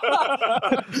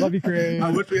 Love you, Craig.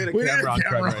 I wish we had a camera on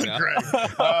Craig right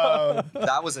now.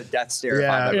 That was a death stare.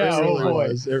 Yeah, it really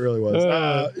was. It really was.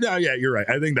 No, yeah, you're right.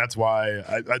 I think that's why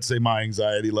I'd say my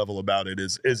anxiety level about it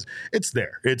is it's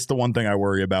there. It's the one thing I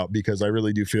worry about because I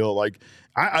really do feel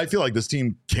I feel like this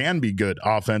team can be good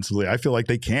offensively. I feel like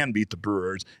they can beat the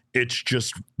Brewers. It's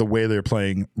just the way they're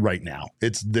playing right now.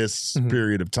 It's this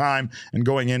period of time, and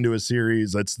going into a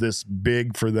series that's this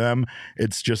big for them,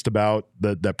 it's just about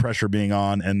that pressure being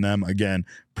on and them, again,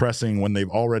 pressing when they've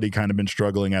already kind of been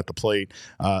struggling at the plate.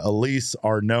 Elise,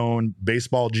 our known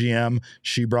baseball GM,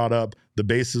 she brought up the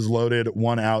bases loaded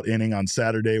 1 out inning on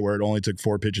Saturday where it only took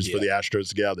 4 pitches for the Astros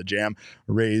to get out of the jam,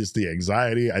 raised the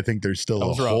anxiety. I think there's still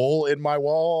a hole in my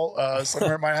wall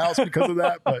somewhere in my house because of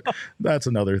that, but that's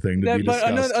another thing to be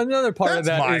discussed. Another part of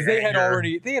that is they had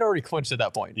already clinched at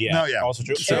that point. Yeah, no, yeah, also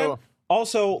true. So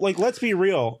also, like, let's be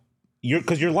real,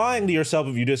 because you're lying to yourself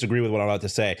if you disagree with what I'm about to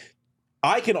say.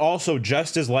 I can also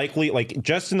just as likely, like,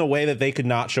 just in the way that they could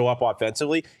not show up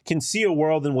offensively, can see a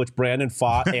world in which Brandon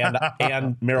Pfaadt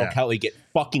and Merrill Kelly get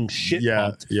fucking shit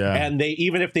pumped. Yeah. And they,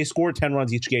 even if they score 10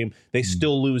 runs each game, they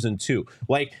still lose in 2.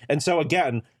 Like, and so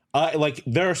again, like,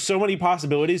 there are so many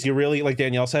possibilities. You really, like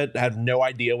Danielle said, have no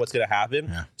idea what's going to happen.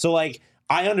 Yeah. So, like,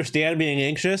 I understand being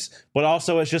anxious, but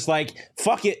also it's just like,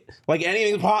 fuck it. Like,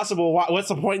 anything's possible. What's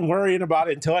the point in worrying about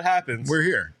it until it happens? We're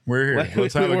here. Like,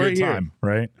 let's have a good time,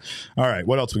 right? All right.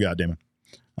 What else we got, Damon?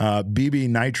 BB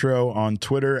Nitro on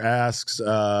Twitter asks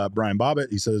Brian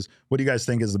Bobbitt. He says, what do you guys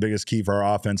think is the biggest key for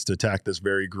our offense to attack this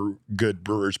very good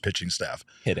Brewers pitching staff?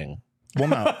 Hitting. Well,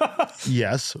 no.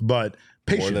 Yes, but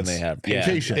patience. More than they have. Yeah.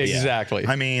 Patience. Exactly.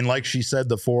 I mean, like she said,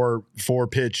 the four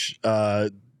pitch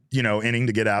inning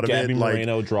to get out of Gabby it.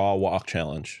 Moreno like, draw walk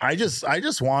challenge. I just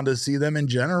wanted to see them in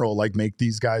general, like, make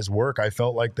these guys work. I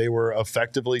felt like they were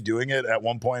effectively doing it at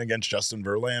one point against Justin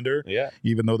Verlander. Yeah.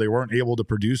 Even though they weren't able to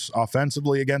produce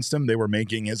offensively against him, they were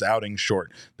making his outing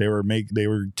short. They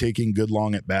were taking good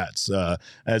long at bats.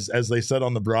 As they said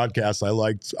on the broadcast, I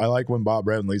like when Bob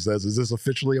Bradley says, "Is this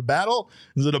officially a battle?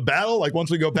 Is it a battle?" Like,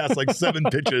 once we go past like 7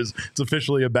 pitches, it's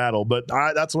officially a battle. But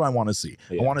that's what I want to see.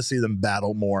 Yeah. I want to see them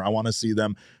battle more. I want to see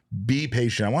them be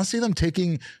patient. I want to see them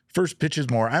taking first pitches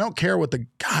more. I don't care what the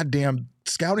goddamn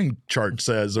scouting chart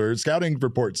says or scouting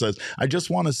report says. I just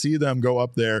want to see them go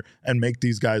up there and make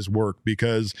these guys work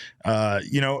because,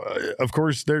 of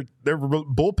course, their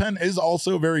bullpen is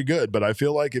also very good. But I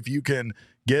feel like if you can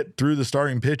get through the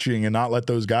starting pitching and not let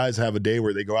those guys have a day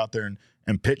where they go out there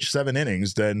and pitch 7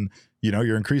 innings, then,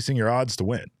 you're increasing your odds to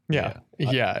win. Yeah.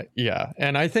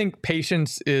 And I think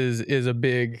patience is a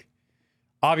big...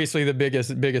 Obviously the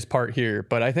biggest part here,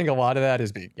 but I think a lot of that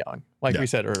is being young, like we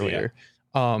said earlier.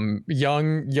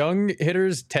 Young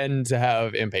hitters tend to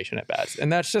have impatient at bats,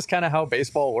 and that's just kind of how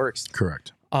baseball works.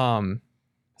 Correct.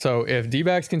 So if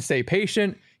D-backs can stay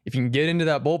patient, if you can get into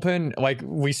that bullpen, like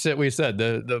we said,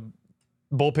 the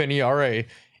bullpen ERA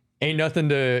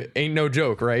ain't no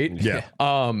joke, right? Yeah.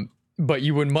 But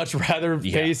you would much rather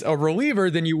face a reliever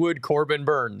than you would Corbin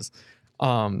Burns.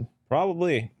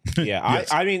 Probably. Yeah.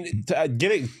 Yes. I mean,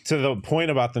 getting to the point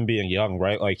about them being young,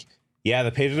 right? Like, yeah,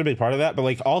 the patience is a big part of that. But,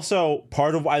 like, also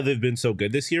part of why they've been so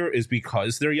good this year is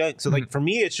because they're young. So, like, for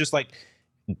me, it's just, like,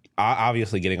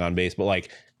 obviously getting on base, but,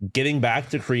 like, getting back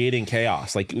to creating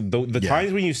chaos. Like, the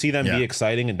times when you see them be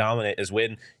exciting and dominant is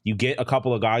when you get a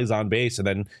couple of guys on base and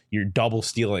then you're double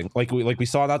stealing. Like we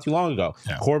saw not too long ago.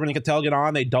 Yeah. Corbin and Cattell get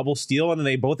on, they double steal, and then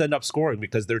they both end up scoring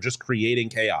because they're just creating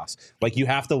chaos. Like, you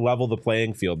have to level the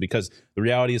playing field because the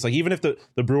reality is, like, even if the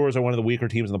Brewers are one of the weaker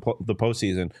teams in the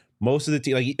postseason, most of the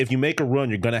team, like, if you make a run,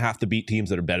 you're going to have to beat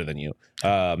teams that are better than you.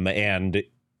 And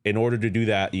in order to do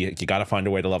that, you got to find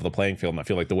a way to level the playing field. And I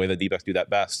feel like the way that D-backs do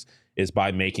that best is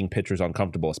by making pitchers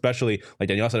uncomfortable, especially like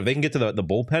Danielle said, if they can get to the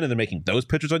bullpen and they're making those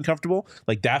pitchers uncomfortable,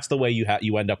 like, that's the way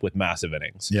you end up with massive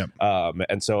innings. Yep.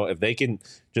 And so if they can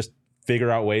just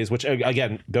figure out ways, which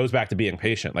again goes back to being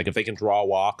patient, like if they can draw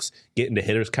walks, get into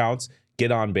hitters counts, get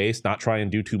on base, not try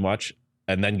and do too much,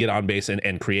 and then get on base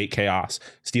and create chaos,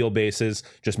 steal bases,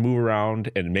 just move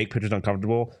around and make pitchers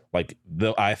uncomfortable. Like,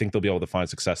 I think they'll be able to find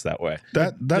success that way.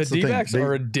 That's the D-backs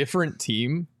are a different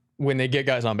team when they get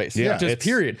guys on base. Yeah, just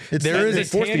period. They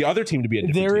force the other team to be a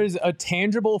different team. There is a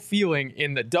tangible feeling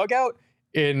in the dugout,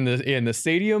 in the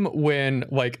stadium, when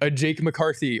like a Jake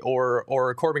McCarthy or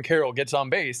a Corbin Carroll gets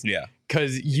on base. Yeah,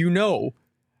 because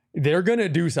they're gonna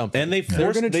do something, and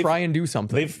they're gonna try and do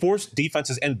something. They've forced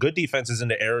defenses and good defenses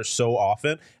into errors so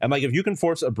often, and like if you can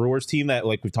force a Brewers team that,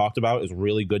 like we talked about, is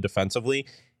really good defensively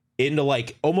into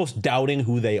like almost doubting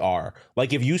who they are.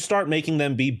 Like, if you start making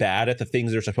them be bad at the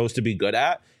things they're supposed to be good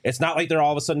at, it's not like they're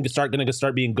all of a sudden going to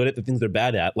start being good at the things they're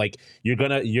bad at. Like, you're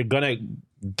gonna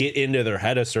get into their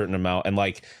head a certain amount, and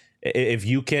like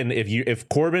if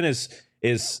Corbin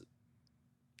is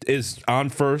on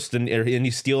first and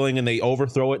he's stealing and they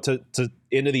overthrow it to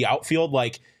into the outfield,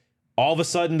 like, all of a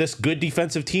sudden this good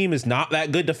defensive team is not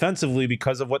that good defensively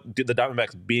because of what the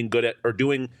Diamondbacks being good at or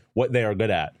doing what they are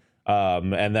good at.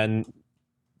 And then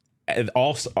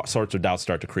all sorts of doubts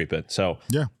start to creep in. So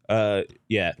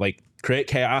like create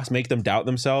chaos, make them doubt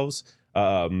themselves.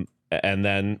 And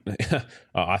then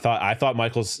I thought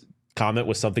Michael's comment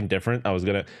was something different.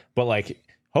 But like,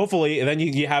 hopefully, and then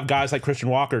you have guys like Christian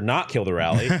Walker not kill the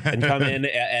rally and come in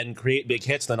and create big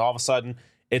hits. Then all of a sudden,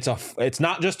 it's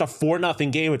not just a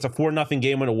 4-0 game. It's a 4-0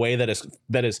 game in a way that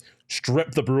is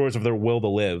stripped the Brewers of their will to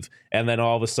live. And then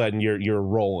all of a sudden, you're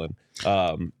rolling.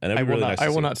 And I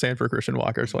will not stand for Christian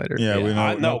Walker slander. Yeah, we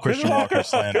know no Christian Walker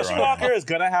slander. Christian Walker is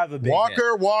gonna have a big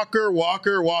Walker.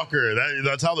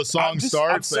 That's how the song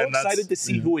starts. I'm so excited to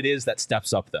see who it is that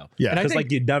steps up, though. Yeah, because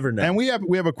like you never know. And we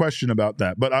have a question about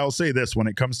that. But I'll say this: when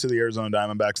it comes to the Arizona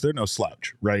Diamondbacks, they're no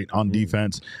slouch, right? On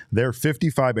defense, their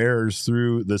 55 errors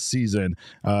through the season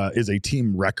is a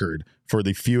team record for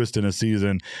the fewest in a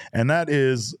season, and that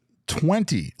is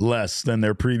 20 less than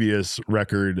their previous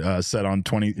record set in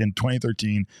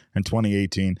 2013 and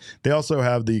 2018. They also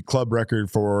have the club record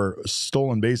for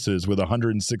stolen bases with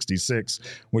 166,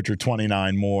 which are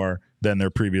 29 more than their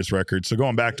previous record. So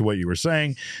going back to what you were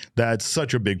saying, that's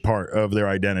such a big part of their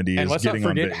identity. And is let's getting not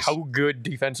forget on base. how good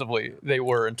defensively they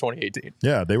were in 2018.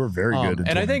 Yeah, they were very good.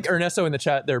 And I think Ernesto in the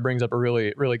chat there brings up a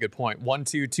really, really good point.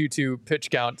 1-2, 2-2 pitch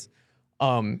count.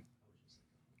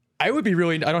 I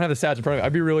don't have the stats in front of me.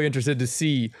 I'd be really interested to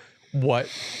see what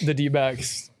the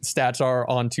D-backs stats are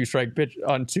on two strike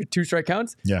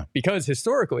counts. Yeah. Because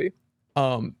historically,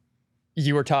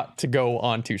 you were taught to go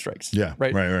on 2 strikes. Yeah.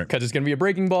 Right. Because it's going to be a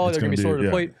breaking ball. They're going to be sort of the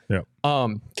plate. Yeah.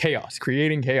 Chaos,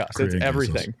 creating chaos. It's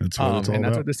everything. That's what it's all and about.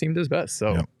 that's what this team does best.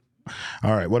 So. Yep.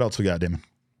 All right. What else we got, Damon?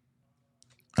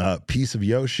 Piece of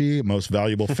Yoshi, most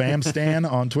valuable fam stan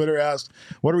on Twitter asked,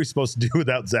 what are we supposed to do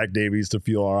without Zach Davies to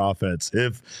fuel our offense?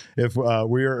 If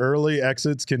we are early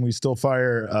exits, can we still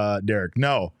fire Derek?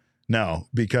 No,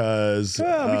 because we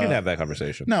can have that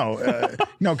conversation. No,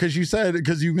 because you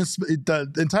missed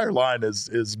the entire line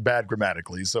is bad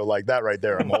grammatically. So like that right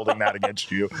there, I'm holding that against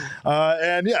you.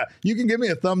 And yeah, you can give me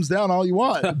a thumbs down all you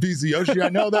want, piece of Yoshi. I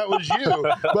know that was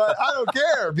you, but I don't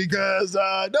care because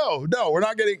no, we're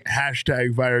not getting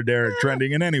hashtag fire Derek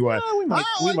trending in any way. We might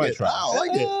try. I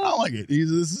don't like it. This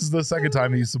is the second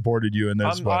time he's supported you in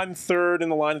this. I'm third in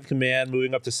the line of command,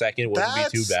 moving up to second wouldn't be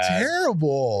too bad. That's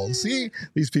terrible. See,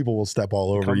 these people will step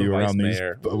all over you around these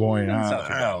going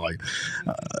I'm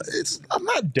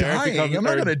not dying. I'm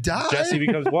not gonna die. Jesse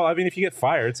becomes if you get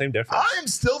fired, same difference. I am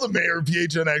still the mayor of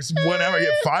PHNX whenever I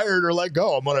get fired or let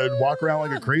go. I'm gonna walk around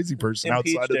like a crazy person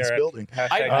outside of this building.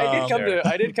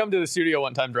 I did come to the studio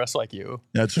one time dressed like you.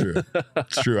 That's true.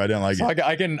 It's true. I didn't like it.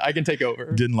 I can take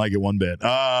over. Didn't like it one bit.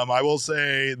 I will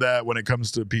say that when it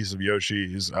comes to Piece of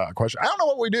Yoshi's question, I don't know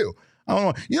what we do. I don't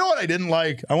know. You know what I didn't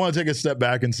like? I want to take a step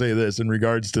back and say this in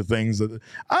regards to things that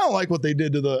I don't like what they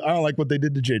did to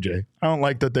JJ. I don't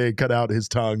like that they cut out his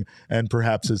tongue and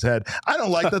perhaps his head. I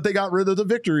don't like that they got rid of the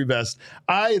victory vest.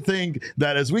 I think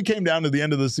that as we came down to the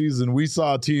end of the season, we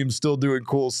saw teams still doing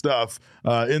cool stuff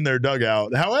in their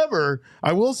dugout. However,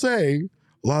 I will say,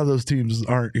 a lot of those teams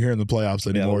aren't here in the playoffs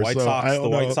anymore. Yeah, the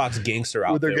White Sox gangster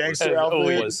outfit. With their gangster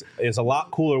outfit. is a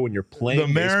lot cooler when you're playing. The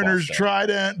Mariners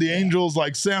trident, the Angels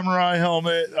like samurai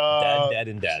helmet.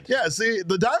 Dead. Yeah, see,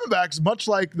 the Diamondbacks, much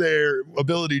like their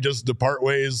ability just to part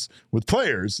ways with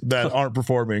players that aren't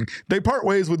performing, they part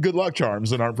ways with good luck charms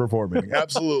that aren't perforing.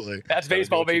 Absolutely. That's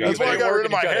baseball, baby. That's why I got rid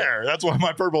of my hair. That's why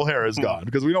my purple hair is gone,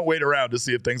 because we don't wait around to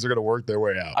see if things are going to work their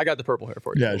way out. I got the purple hair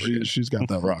for you. Yeah, she's got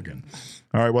that rocking.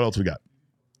 All right, what else we got?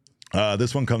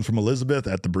 This one comes from Elizabeth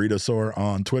at the Burrito Store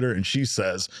on Twitter, and she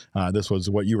says, this was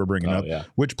what you were bringing up. Yeah.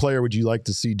 Which player would you like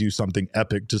to see do something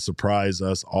epic to surprise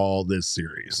us all this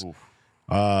series?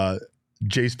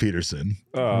 Jace Peterson,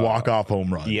 walk-off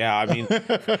home run. Yeah, I mean,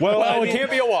 it can't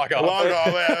be a walk-off.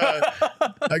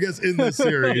 I guess in this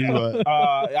series. But.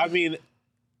 I mean,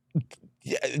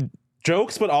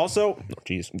 jokes, but also,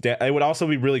 it would also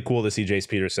be really cool to see Jace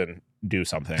Peterson do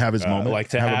something, have his moment, like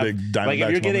to have a big Diamondbacks like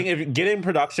if you're getting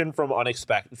production from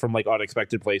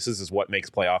unexpected places is what makes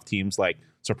playoff teams like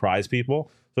surprise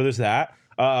people. So there's that.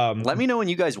 Let me know when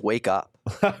you guys wake up.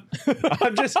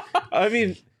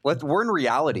 We're in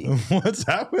reality. What's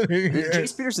happening here?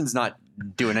 Jace Peterson's not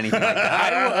doing anything like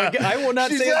that. I will not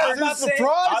say. I'm not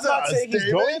saying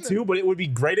he's going to, but it would be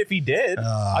great if he did.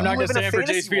 I'm not going to stand for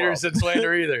Jace Peterson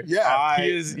slander either. Yeah,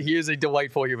 he is a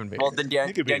delightful human being. Well, then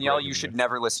Danielle, you should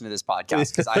never listen to this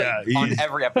podcast because on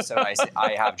every episode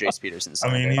I have Jace Peterson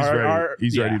slander. I mean,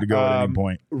 he's ready to go at any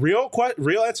point. Real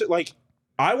answer, like.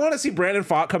 I want to see Brandon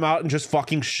Pfaadt come out and just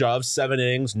fucking shove 7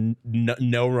 innings,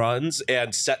 no runs,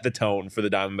 and set the tone for the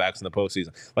Diamondbacks in the postseason.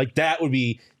 Like that would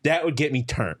get me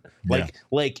turned.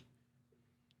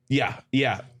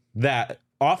 That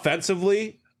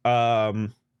offensively. I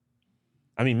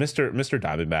mean, Mr.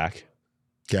 Diamondback,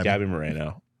 Gabby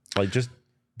Moreno, like just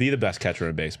be the best catcher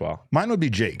in baseball. Mine would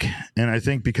be Jake, and I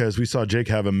think because we saw Jake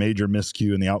have a major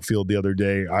miscue in the outfield the other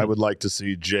day, I would like to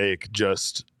see Jake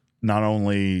just not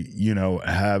only,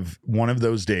 have one of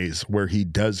those days where he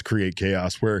does create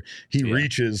chaos, where he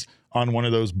reaches on one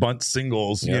of those bunt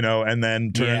singles, and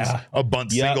then turns a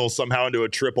bunt single somehow into a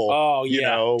triple. Oh,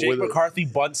 yeah. Jake McCarthy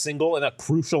bunt single in a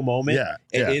crucial moment.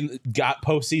 And got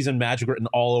postseason magic written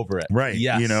all over it. Right.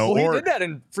 Yes. He did that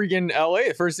in freaking LA,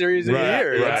 the first series of the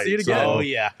year. Right. See it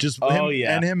again.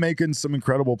 And him making some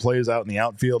incredible plays out in the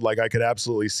outfield. Like I could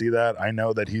absolutely see that. I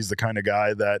know that he's the kind of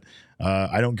guy that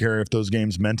I don't care if those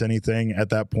games meant anything at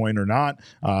that point or not.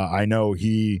 I know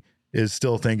he is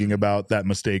still thinking about that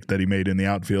mistake that he made in the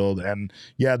outfield. And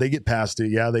they get past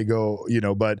it. They go,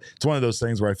 but it's one of those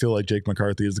things where I feel like Jake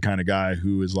McCarthy is the kind of guy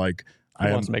who is like,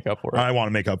 I want to make up for it. I want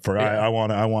to make up for it. I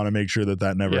want to make sure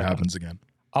that never happens again.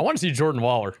 I want to see Jordan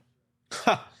Waller.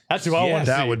 That's who I want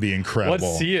to see. That would be incredible.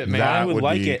 Let's see it, man. I would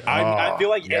like it. I feel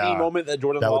like any moment that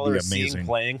Jordan Waller is seeing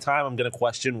playing time, I'm going to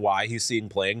question why he's seeing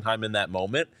playing time in that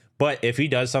moment. But if he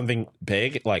does something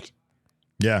big, like,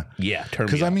 turn me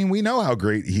because I mean, we know how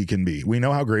great he can be. We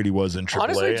know how great he was in AAA.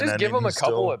 Honestly, just give him a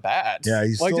couple at bats. Yeah,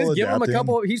 he's like still just give him a adapting.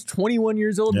 couple. He's 21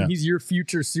 years old and he's your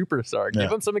future superstar.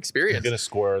 Give him some experience. He's gonna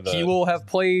score. He will have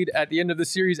played at the end of the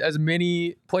series as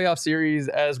many playoff series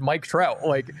as Mike Trout.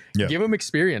 Like, give him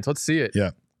experience. Let's see it.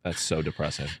 Yeah, that's so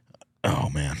depressing. Oh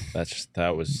man,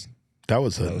 that was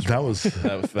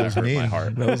mean. My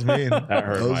heart. That was mean. That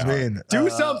hurt my heart. Do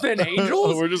something,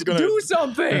 Angels. We're just gonna do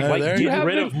something. Like get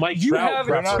rid of Mike Trout.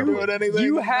 We're not doing anything.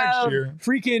 You have next year.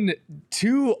 freaking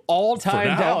 2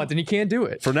 all-time talents, and you can't do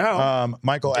it for now.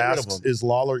 Michael asks, "Is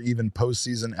Lawler even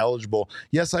postseason eligible?"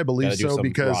 Yes, I believe so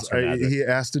because he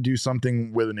has to do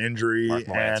something with an injury,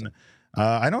 and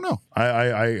I don't know.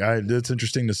 It's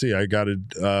interesting to see. I got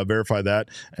to verify that.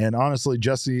 And honestly,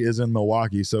 Jesse is in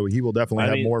Milwaukee, so he will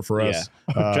definitely have more for us.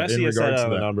 Jesse has said on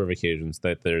to a number of occasions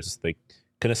that they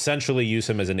can essentially use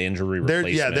him as an injury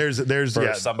replacement. There's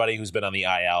for somebody who's been on the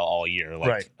IL all year,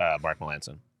 like Mark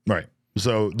Melanson. Right.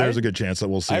 So there's a good chance that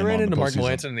we'll see. I ran into Mark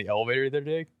Melanson in the elevator the other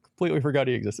day. Completely forgot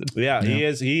he existed. Yeah, he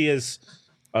is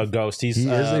a ghost. He's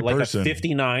like person. A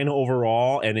 59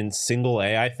 overall and in single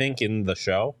A, I think, in the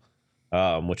show.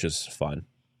 Which is fun.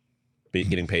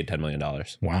 Getting paid $10 million.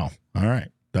 Wow. All right.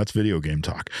 That's video game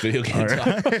talk.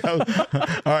 Talk.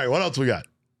 All right. What else we got?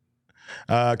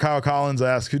 Kyle Collins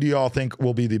asks, who do you all think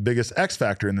will be the biggest X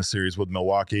factor in this series with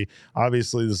Milwaukee?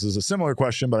 Obviously, this is a similar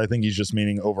question, but I think he's just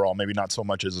meaning overall, maybe not so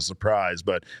much as a surprise,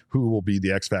 but who will be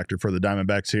the X factor for the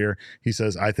Diamondbacks here? He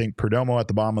says, I think Perdomo at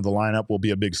the bottom of the lineup will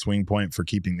be a big swing point for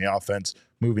keeping the offense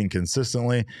moving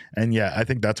consistently. And I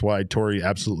think that's why Torrey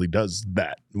absolutely does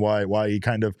that. Why we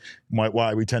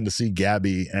tend to see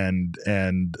Gabby and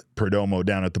Perdomo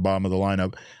down at the bottom of the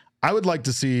lineup. I would like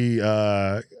to see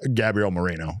Gabriel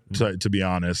Moreno, to be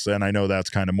honest. And I know that's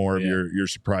kind of more of your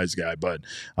surprise guy, but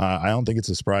I don't think it's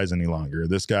a surprise any longer.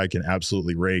 This guy can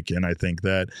absolutely rake. And I think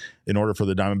that in order for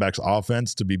the Diamondbacks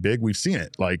offense to be big, we've seen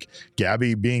it. Like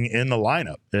Gabby being in the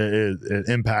lineup, it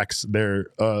impacts their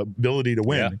ability to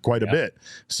win quite a bit.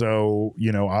 So,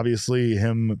 obviously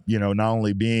him, not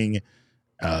only being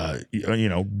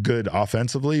good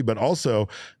offensively, but also,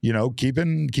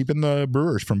 keeping the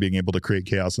Brewers from being able to create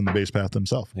chaos in the base path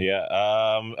themselves. Yeah.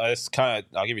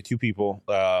 I'll give you 2 people,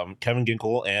 Kevin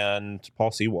Ginkel and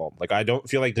Paul Sewald. Like, I don't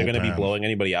feel like they're going to be blowing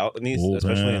anybody out in these,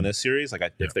 especially in this series. Like,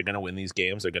 if they're going to win these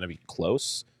games, they're going to be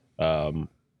close,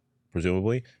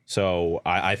 presumably. So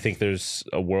I think there's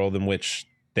a world in which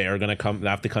they are going to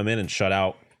have to come in and shut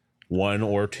out 1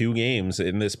 or 2 games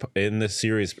in this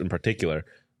series in particular.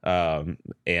 I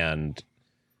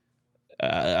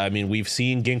mean, we've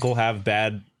seen Ginkel have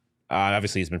bad.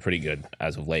 Obviously, he's been pretty good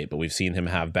as of late, but we've seen him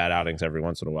have bad outings every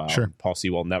once in a while. Sure. Paul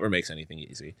Sewald never makes anything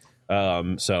easy.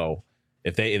 So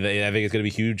if I think it's going to be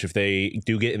huge if they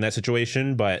do get in that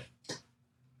situation, but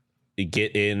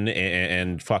get in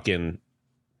and fucking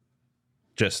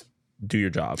just do your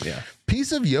job. Yeah.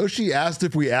 Piece of Yoshi asked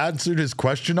if we answered his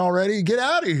question already. Get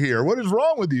out of here. What is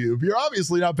wrong with you? You're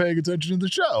obviously not paying attention to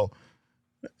the show.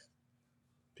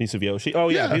 Piece of Yoshi. Oh,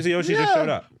 yeah. Piece of Yoshi just showed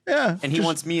up. Yeah. And he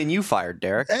wants me and you fired,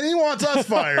 Derek. And he wants us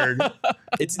fired.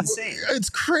 It's insane.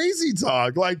 It's crazy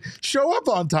talk. Like, show up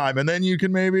on time and then you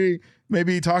can maybe,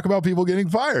 maybe talk about people getting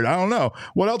fired. I don't know.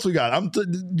 What else we got?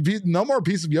 No more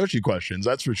Piece of Yoshi questions.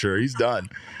 That's for sure. He's done.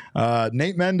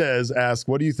 Nate Mendez asked,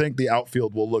 what do you think the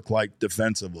outfield will look like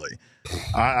defensively?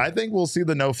 I think we'll see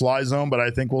the no-fly zone, but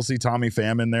I think we'll see Tommy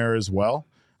Pham in there as well.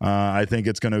 I think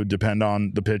it's going to depend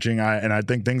on the pitching. And I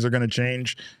think things are going to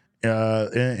change in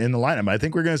the lineup. I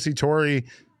think we're going to see Torrey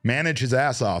manage his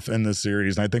ass off in this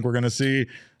series. And I think we're going to see,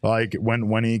 like,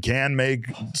 when he can make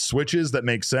switches that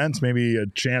make sense, maybe a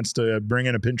chance to bring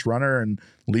in a pinch runner and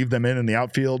leave them in the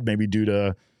outfield, maybe due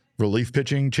to relief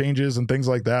pitching changes and things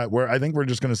like that, where I think we're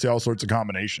just going to see all sorts of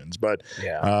combinations. But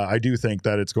I do think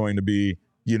that it's going to be,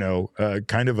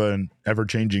 kind of an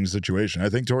ever-changing situation. I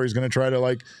think Torrey's going to try to,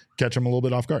 like, catch him a little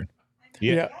bit off guard.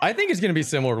 Yeah, I think it's going to be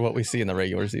similar to what we see in the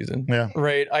regular season. Yeah.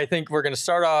 Right? I think we're going to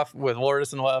start off with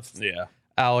Lourdes in left. Yeah.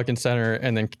 Alec in center,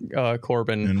 and then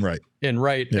Corbin in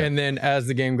right. Yeah. And then as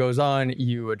the game goes on,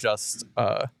 you adjust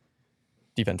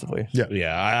defensively.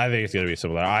 I think it's going to be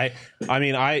similar.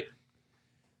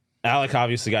 Alec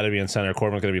obviously got to be in center.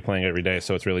 Corbin's going to be playing every day,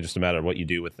 so it's really just a matter of what you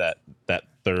do with that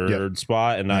third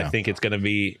spot. And I think it's going to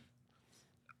be,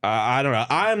 I don't know.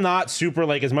 I'm not super,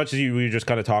 like, as much as we were just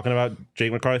kind of talking about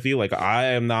Jake McCarthy, like, I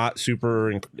am not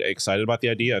super excited about the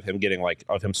idea of him getting, like,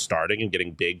 of him starting and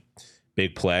getting big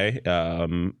play.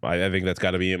 I think that's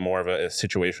got to be more of a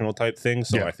situational type thing.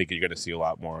 So I think you're going to see a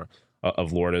lot more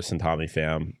of Lourdes and Tommy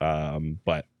Pham.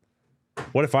 But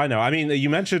what if I know? I mean, you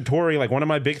mentioned Torrey. Like, one of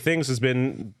my big things has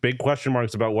been big question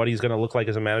marks about what he's going to look like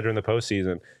as a manager in the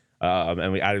postseason.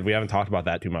 And we haven't talked about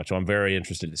that too much. So I'm very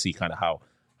interested to see kind of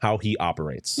how he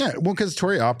operates. Yeah, well, because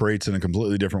Torrey operates in a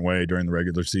completely different way during the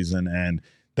regular season, and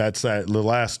that's the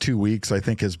last 2 weeks I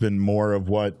think has been more of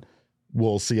what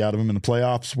we'll see out of him in the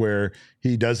playoffs, where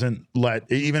he doesn't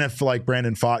even if, like,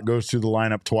 Brandon Pfaadt goes through the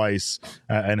lineup twice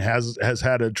and has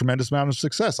had a tremendous amount of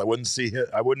success, I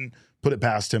wouldn't put it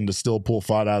past him to still pull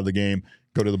Pfaadt out of the game,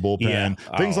 go to the bullpen,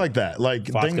 things like that. Like,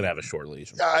 Pfaadt's gonna have a short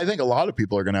leash. I think a lot of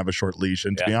people are gonna have a short leash,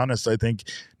 and to be honest, I think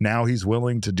now he's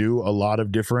willing to do a lot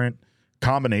of different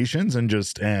combinations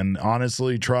and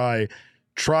honestly try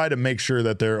to make sure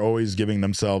that they're always giving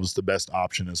themselves the best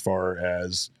option as far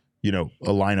as a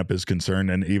lineup is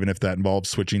concerned. And even if that involves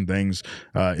switching things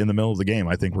in the middle of the game,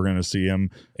 I think we're going to see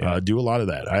him do a lot of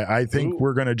that. I think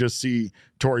we're going to just see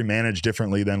Torrey manage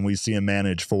differently than we see him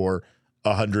manage for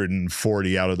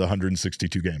 140 out of the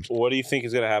 162 games. What do you think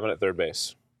is going to happen at third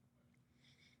base?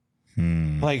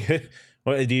 Like,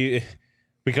 what do you?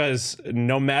 Because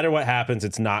no matter what happens,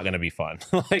 it's not going to be fun.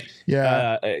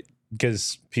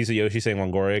 Because Piece of Yoshi saying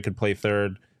Longoria could play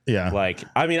third. Yeah. Like,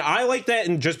 I mean, I like that,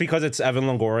 and just because it's Evan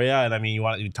Longoria, and I mean,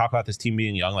 you talk about this team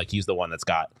being young, like, he's the one that's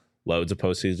got loads of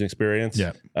postseason experience.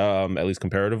 Yeah. At least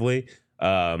comparatively.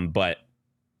 But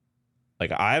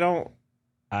like, I don't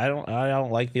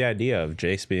like the idea of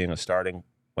Jace being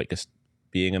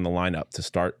being in the lineup to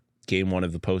start game one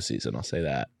of the postseason. I'll say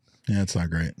that. Yeah, it's not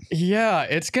great. Yeah,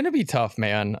 it's gonna be tough,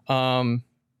 man. I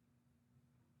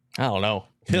don't know.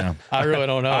 Yeah. I really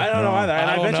don't know. I don't know either.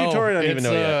 And I bet you Torrey doesn't even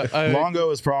know yet.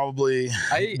 Longo is probably,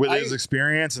 with his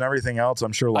experience and everything else,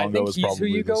 I'm sure Longo is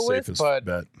probably the safest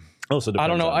bet. Also, I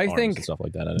don't know. I think stuff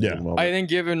like that. I think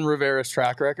given Rivera's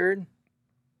track record.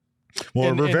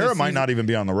 Well, Rivera might not even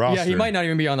be on the roster. Yeah, he might not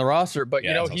even be on the roster, but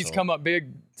he's come up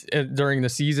big during the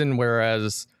season,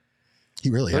 where's he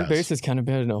really third base has kind of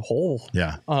been in a hole.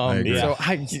 Yeah. So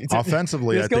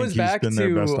offensively, I think he's been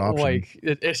their best option. Like,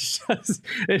 it's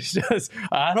just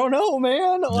I don't know,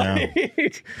 man.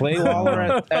 Like, play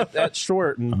Lawler at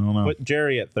short and put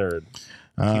Jerry at third.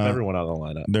 Keep everyone out of the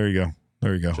lineup. There you go.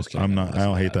 I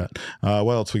don't hate that.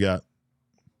 What else we got?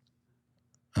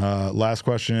 Last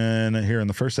question here in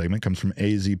the first segment comes from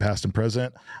AZ Past and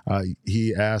Present.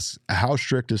 He asks, how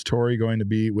strict is Torrey going to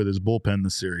be with his bullpen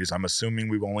this series? I'm assuming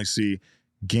we only see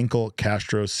Ginkel,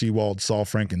 Castro, Sewald,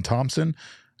 Saalfrank, and Thompson.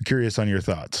 I'm curious on your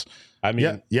thoughts. I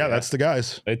mean, yeah, that's the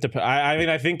guys. I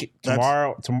think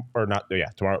tomorrow,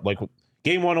 like,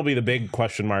 game one will be the big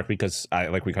question mark, because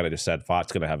like we kind of just said,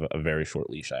 Pfaadt's going to have a very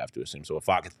short leash, I have to assume. So if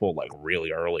Pfaadt gets pulled like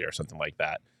really early or something like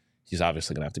that, he's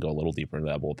obviously going to have to go a little deeper into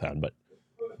that bullpen. But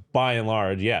by and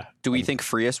large, yeah. Do we think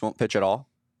Frias won't pitch at all?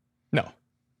 No.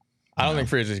 I don't think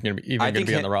Frias is going to be going to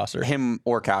be on the roster. Him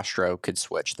or Castro could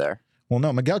switch there. Well,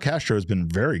 no, Miguel Castro has been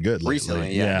very good lately.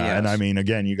 Recently, yeah. And I mean,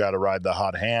 again, you got to ride the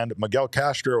hot hand. Miguel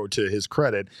Castro, to his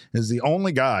credit, is the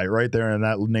only guy right there in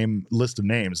that list of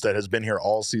names that has been here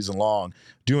all season long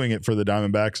doing it for the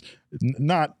Diamondbacks.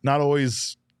 Not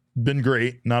always been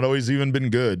great, not always even been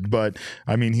good, but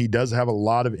I mean, he does have a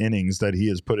lot of innings that he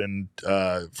has put in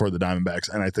for the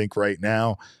Diamondbacks, and I think right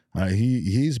now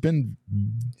He's been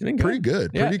pretty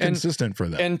good, pretty consistent for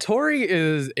them. And Torrey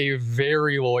is a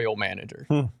very loyal manager.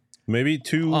 Maybe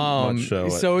too much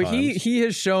so he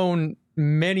has shown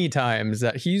many times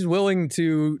that he's willing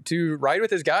to ride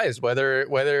with his guys, whether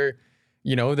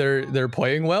they're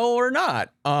playing well or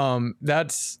not.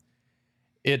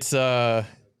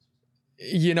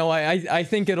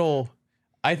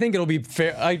 I think it'll be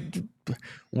fair.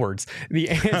 Words. The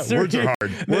answer words are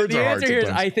hard. Words are hard. The answer here is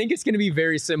I think it's going to be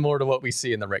very similar to what we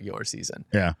see in the regular season.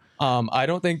 Yeah. I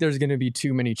don't think there's going to be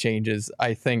too many changes.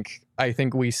 I think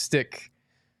we stick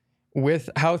with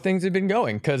how things have been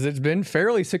going because it's been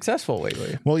fairly successful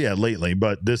lately. Well, yeah, lately,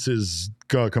 but this is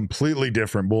a completely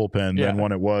different bullpen than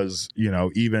when it was,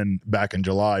 even back in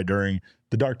July during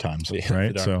the dark times,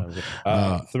 right? For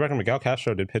the record, Miguel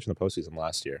Castro did pitch in the postseason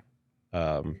last year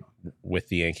with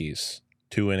the Yankees.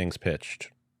 2 innings pitched,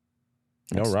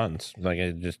 no runs,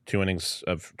 just 2 innings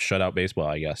of shutout baseball,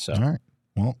 I guess. So, all right,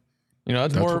 well,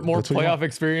 that's more playoff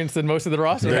experience than most of the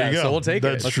roster has. So we'll take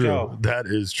it. That's true. Go. That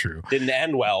is true. Didn't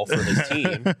end well for his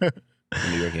team. The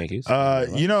New York Yankees.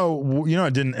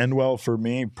 It didn't end well for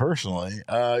me personally.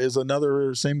 Is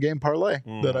another same game parlay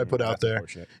that I put out there.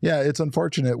 Yeah, it's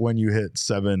unfortunate when you hit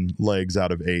 7 legs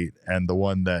out of 8, and the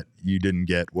one that you didn't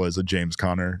get was a James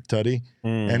Conner tutty,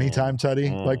 anytime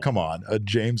tutty. Like, come on, a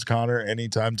James Conner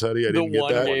anytime tutty. I didn't get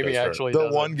that. The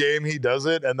one game he does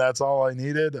it, and that's all I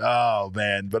needed. Oh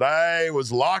man, but I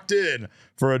was locked in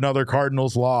for another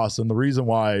Cardinals loss, and the reason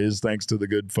why is thanks to the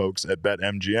good folks at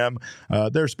BetMGM.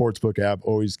 Their sportsbook app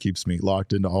always keeps me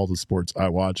locked into all the sports I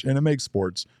watch, and it makes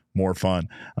sports more fun.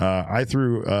 I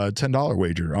threw a $10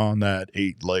 wager on that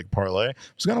 8-leg parlay.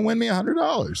 It's going to win me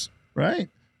 $100, right?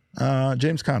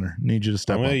 James Conner, need you to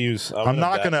step up. I'm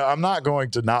not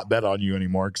going to not bet on you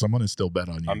anymore because I'm going to still bet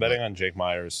on you. I'm betting on Jake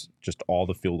Myers, just all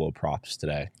the field goal props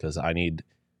today because I need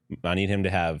him to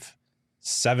have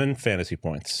 7 fantasy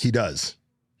points. He does.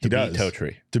 To beat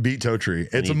Totri.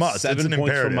 It's a must. 7 it's an points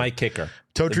imperative. For my kicker.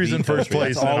 Totri's in first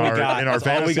place in our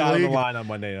fantasy we got league. On the line on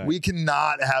Monday night. We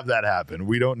cannot have that happen.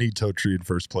 We don't need Totri in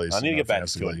first place. I need to get back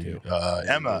to it too.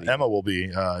 Emma will be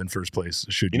in first place.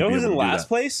 You know who's in last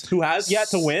place? Who has yet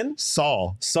to win?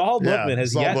 Saul Bookman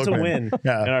has yet to win in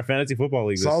our fantasy football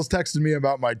league. Saul's texted me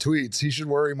about my tweets. He should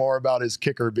worry more about his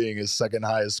kicker being his second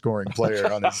highest scoring player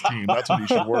on his team. That's what he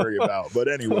should worry about. But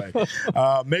anyway,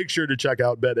 make sure to check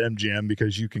out BetMGM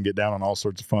because you can get down on all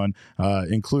sorts of fun,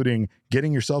 including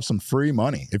getting yourself some free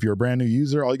money. If you're a brand new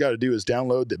user, all you got to do is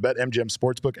download the BetMGM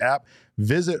Sportsbook app,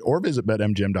 visit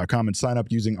BetMGM.com and sign up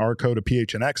using our code of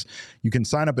PHNX. You can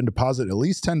sign up and deposit at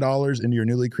least $10 into your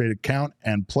newly created account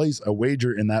and place a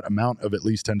wager in that amount of at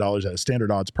least $10 at a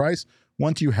standard odds price.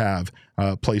 Once you have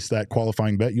placed that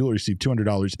qualifying bet, you'll receive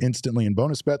 $200 instantly in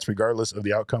bonus bets, regardless of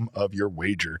the outcome of your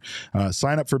wager.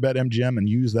 Sign up for BetMGM and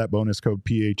use that bonus code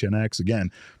PHNX. Again,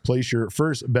 place your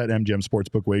first BetMGM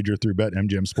Sportsbook wager through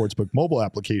BetMGM Sportsbook mobile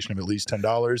application of at least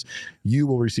 $10. You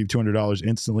will receive $200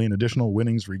 instantly in additional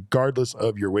winnings, regardless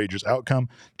of your wager's outcome.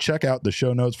 Check out the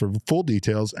show notes for full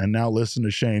details. And now listen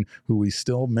to Shane, who we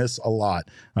still miss a lot,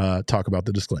 talk about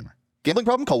the disclaimer. Gambling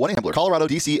problem? Call 1-800-GAMBLER. Colorado,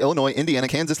 D.C., Illinois, Indiana,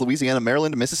 Kansas, Louisiana,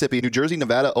 Maryland, Mississippi, New Jersey,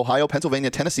 Nevada, Ohio, Pennsylvania,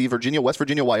 Tennessee, Virginia, West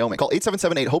Virginia, Wyoming. Call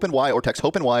 877-8-HOPE-NY or text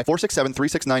HOPE-NY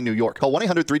 467-369 New York. Call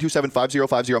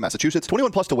 1-800-327-5050 Massachusetts.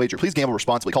 21 plus to wager. Please gamble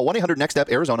responsibly. Call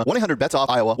 1-800-NEXT-STEP Arizona. 1-800-BETS-OFF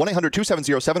Iowa.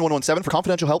 1-800-270-7117 for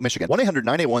confidential help Michigan.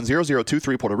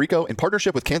 1-800-981-0023 Puerto Rico in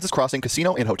partnership with Kansas Crossing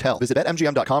Casino and Hotel. Visit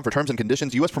BetMGM.com for terms and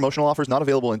conditions. U.S. promotional offers not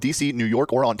available in D.C., New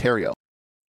York, or Ontario.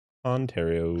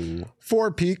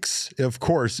 Four Peaks, of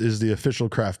course, is the official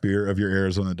craft beer of your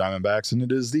Arizona Diamondbacks, and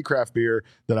it is the craft beer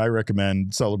that I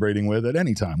recommend celebrating with at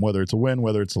any time, whether it's a win,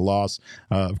 whether it's a loss.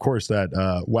 Of course, that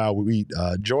Wow We Eat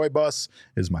Joy Bus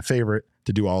is my favorite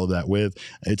to do all of that with.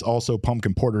 It's also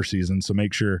pumpkin porter season, so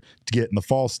make sure to get in the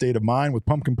fall state of mind with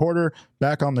pumpkin porter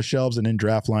back on the shelves and in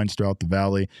draft lines throughout the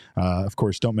valley. Of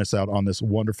course, don't miss out on this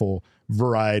wonderful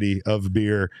variety of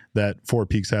beer that Four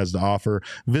Peaks has to offer.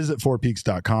 Visit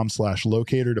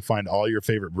fourpeaks.com/locator to find all your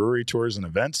favorite brewery tours and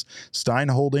events. Stein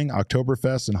Holding,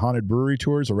 Oktoberfest, and Haunted Brewery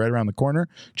tours are right around the corner.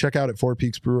 Check out at Four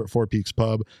Peaks Brew at Four Peaks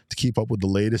Pub to keep up with the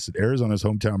latest at Arizona's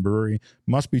hometown brewery.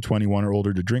 Must be 21 or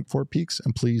older to drink Four Peaks,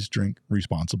 and please drink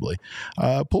responsibly.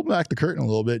 Pull back the curtain a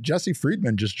little bit. Jesse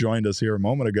Friedman just joined us here a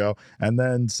moment ago and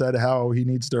then said how he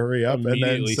needs to hurry up and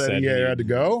then said he had to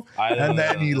go and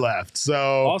then he left. So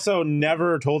also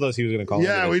never told us he was going to call.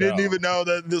 Yeah, we didn't even know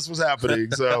that this was happening.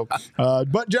 So,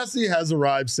 but Jesse has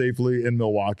arrived safely in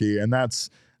Milwaukee, and that's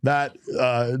that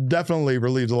definitely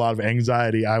relieves a lot of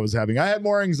anxiety I was having. I had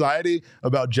more anxiety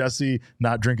about Jesse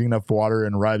not drinking enough water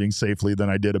and arriving safely than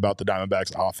I did about the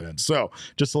Diamondbacks offense. So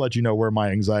just to let you know where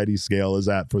my anxiety scale is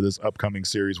at for this upcoming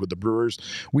series with the Brewers.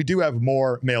 We do have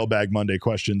more Mailbag Monday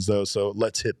questions, though, so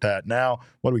let's hit that now.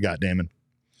 What do we got, Damon?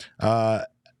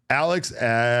 Alex,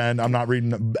 and I'm not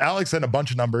reading, Alex and a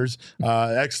bunch of numbers,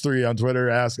 X3 on Twitter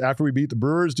asked, after we beat the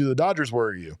Brewers, do the Dodgers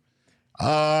worry you?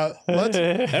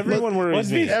 Everyone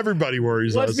worries me. Everybody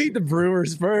worries us. Let's beat the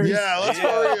Brewers first. Yeah, let's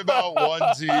worry about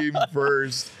one team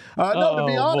first. No,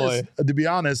 to be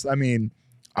honest, I mean,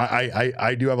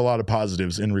 I do have a lot of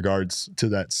positives in regards to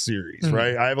that series,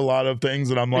 right? I have a lot of things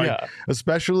that I'm like,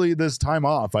 especially this time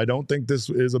off. I don't think this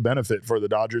is a benefit for the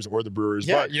Dodgers or the Brewers.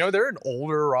 Yeah, but, they're an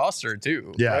older roster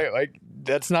too. Yeah. Right? Like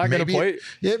that's not going to play.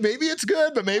 Yeah, maybe it's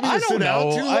good, but maybe you sit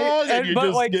out too long and you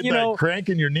just get that crank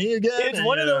in your knee again. It's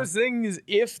one of those things,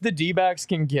 if the D-backs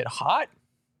can get hot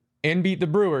and beat the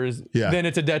Brewers, then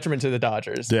it's a detriment to the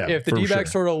Dodgers. Yeah, if the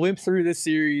D-backs sort of limp through this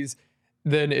series,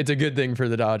 then it's a good thing for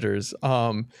the Dodgers.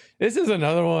 This is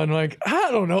another one, like,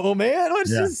 I don't know, man. Let's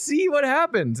just see what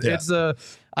happens. Yeah. It's they're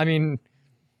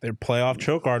playoff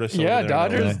choke artists. Yeah,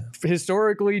 Dodgers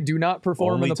historically do not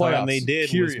perform in the playoffs. Only time they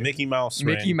did was Mickey Mouse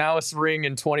ring. Mickey Mouse ring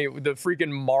and the freaking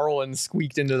Marlins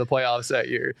squeaked into the playoffs that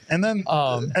year. And then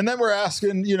we're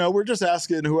asking, we're just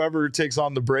asking whoever takes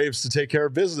on the Braves to take care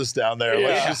of business down there. Yeah.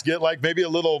 Let's just get like maybe a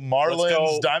little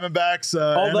Marlins, Diamondbacks,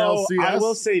 Although NLCS. I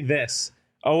will say this.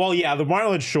 Oh, well, yeah, the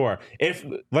Marlins, sure. If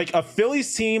like a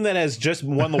Phillies team that has just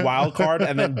won the wild card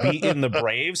and then beaten the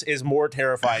Braves is more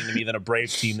terrifying to me than a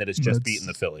Braves team that has just beaten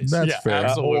the Phillies. That's fair.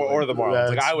 Absolutely. Or the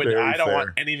Marlins. That's I don't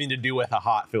want anything to do with a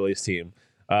hot Phillies team.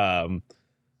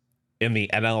 In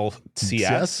the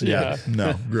NLCS. Yeah.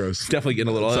 No, gross. Definitely getting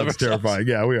a little Sounds terrifying.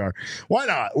 Yeah, we are. Why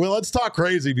not? Well, let's talk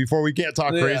crazy before we can't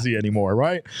talk crazy anymore,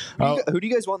 right? Who do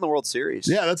you guys want in the World Series?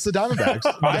 Yeah, that's the Diamondbacks.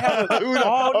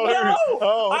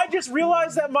 I just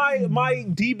realized that my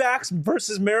D-backs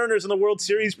versus Mariners in the World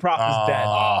Series prop is dead.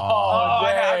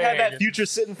 I had that future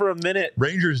sitting for a minute.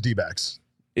 Rangers D-backs.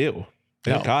 Ew.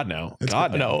 No. God, no.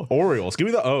 God, no. Orioles. Give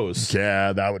me the O's.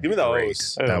 Yeah, that would Give be me the great.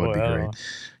 O's. That would be great.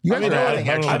 You guys are adding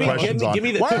extra questions on. Give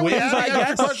me the Why are we Twins, adding I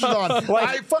extra guess? questions on?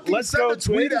 I fucking send a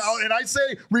tweet Twins. out and I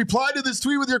say, reply to this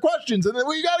tweet with your questions. And then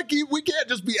we can't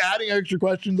just be adding extra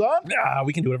questions on. Nah,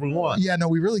 we can do whatever we want. Yeah, no,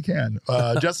 we really can.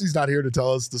 Jesse's not here to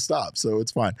tell us to stop, so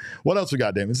it's fine. What else we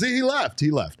got, Damon? See, he left.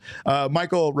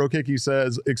 Michael Rokicki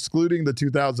says, excluding the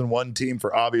 2001 team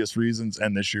for obvious reasons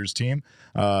and this year's team,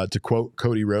 to quote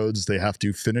Cody Rhodes, they have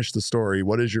to finish the story.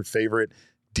 What is your favorite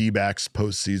D-backs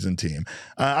postseason team?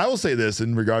 I will say this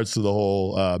in regards to the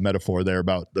whole metaphor there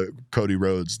about the Cody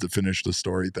Rhodes to finish the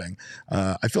story thing.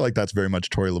 I feel like that's very much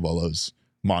Torey Lovullo's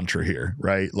mantra here,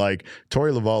 right? Like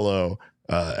Torey Lovullo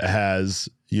has,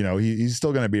 he's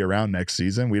still going to be around next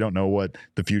season. We don't know what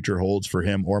the future holds for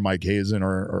him or Mike Hazen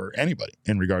or anybody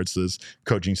in regards to this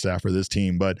coaching staff or this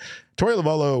team. But Torey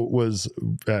Lovullo was,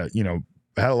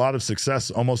 had a lot of success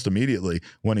almost immediately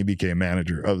when he became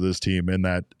manager of this team in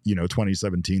that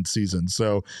 2017 season.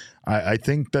 So I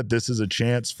think that this is a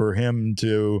chance for him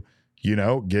to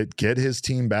get his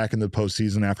team back in the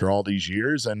postseason after all these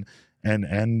years and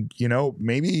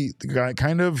maybe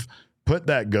kind of put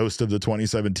that ghost of the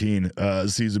 2017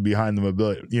 season behind them a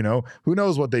bit. Who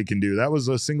knows what they can do. That was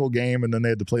a single game and then they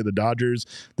had to play the Dodgers.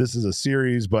 This is a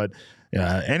series, but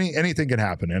anything can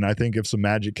happen. And I think if some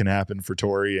magic can happen for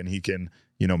Torey and he can,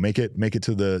 make it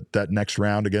to that next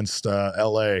round against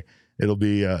LA, it'll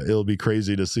be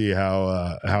crazy to see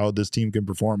how this team can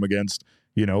perform against,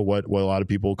 what a lot of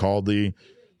people call the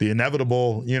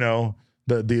inevitable, the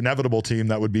inevitable team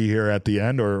that would be here at the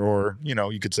end, or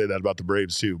you could say that about the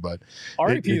Braves too, but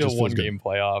RIP the one game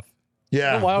playoff.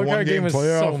 Yeah, the wild card game was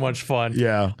so much fun.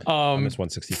 Yeah, it's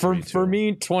 163 for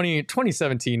me.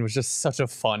 2017 was just such a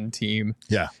fun team.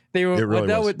 Yeah, they were.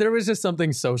 There was just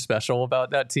something so special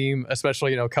about that team,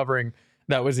 especially covering.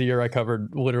 That was the year I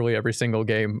covered literally every single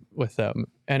game with them,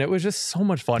 and it was just so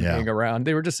much fun being around.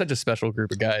 They were just such a special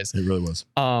group of guys. It really was.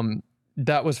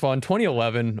 That was fun.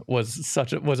 2011 was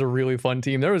a really fun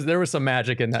team. There was some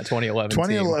magic in that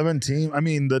 2011 team. I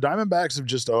mean, the Diamondbacks have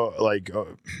just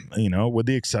with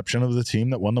the exception of the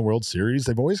team that won the World Series,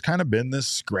 they've always kind of been this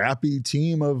scrappy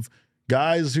team of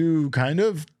guys who kind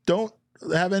of don't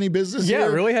have any business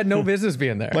here. Really had no business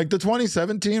being there. Like the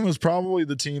 2017 was probably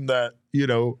the team that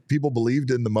people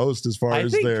believed in the most as far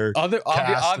as their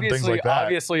cast and things like that.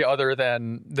 Obviously, other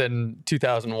than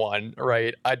 2001,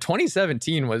 right?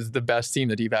 2017 was the best team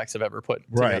the D-backs have ever put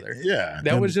together. Yeah,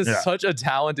 that was just such a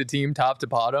talented team, top to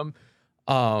bottom.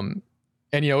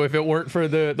 And if it weren't for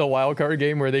the wild card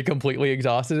game where they completely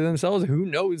exhausted themselves, who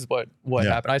knows what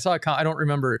happened? I saw I don't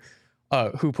remember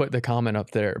who put the comment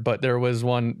up there, but there was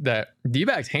one that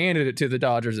D-backs handed it to the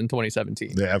Dodgers in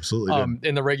 2017. They absolutely did.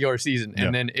 In the regular season,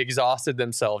 and then exhausted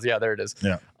themselves. Yeah, there it is.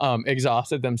 Yeah.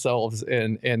 Exhausted themselves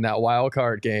in that wild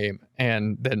card game,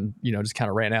 and then just kind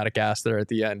of ran out of gas there at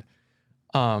the end.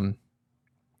 Man,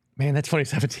 that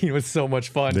 2017 was so much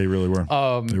fun. They really were.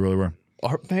 They really were.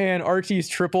 Man, Archie's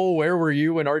triple. Where were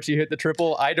you when Archie hit the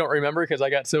triple? I don't remember because I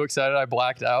got so excited I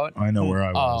blacked out. I know where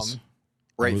I was.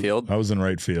 Right field. I was in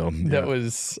right field. That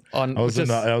was on. I was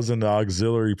in the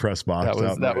auxiliary press box. That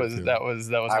was one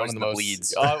of the most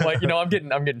leads. I'm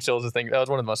getting chills to think that was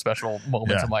one of the most special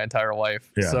moments of my entire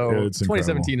life. Yeah, so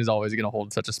 2017 incredible. Is always going to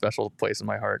hold such a special place in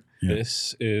my heart. Yeah.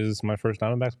 This is my first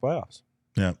Diamondbacks playoffs.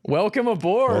 Yeah. Welcome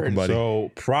aboard. Welcome, buddy.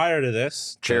 So prior to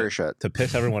this, cherish it to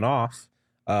piss everyone off.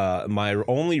 My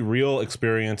only real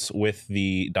experience with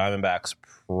the Diamondbacks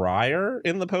prior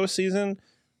in the postseason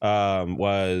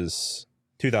was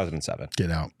 2007.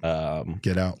 Get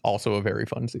out. Also a very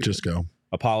fun season. Just go.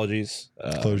 Apologies.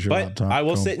 Close your laptop. I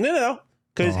will say no.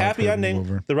 Because happy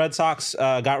ending. The Red Sox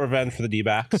got revenge for the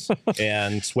D-backs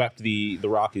and swept the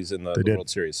Rockies in the World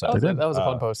Series. So that was a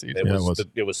fun postseason.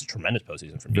 It was a tremendous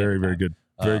postseason for me. Very, very good.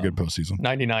 Very good postseason.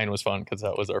 99 was fun because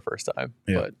that was our first time.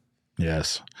 Yeah. But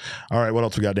yes. All right. What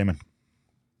else we got, Damon?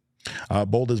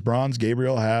 Bold as bronze.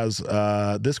 Gabriel has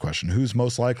this question: who's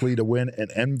most likely to win an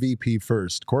MVP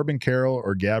first, Corbin Carroll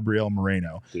or Gabriel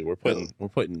Moreno? Dude, we're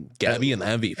putting Gabby in the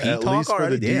MVP. At talk least for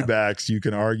already. the D-backs, you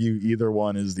can argue either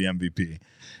one is the MVP.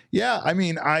 Yeah, I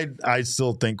mean, I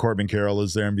still think Corbin Carroll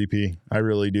is their MVP. I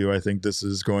really do. I think this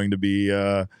is going to be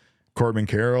Corbin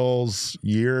Carroll's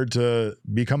year to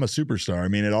become a superstar. I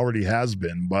mean, it already has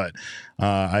been, but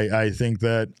I think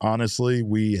that honestly,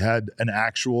 we had an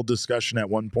actual discussion at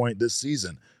one point this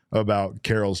season about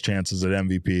Carroll's chances at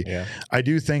MVP. Yeah. I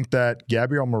do think that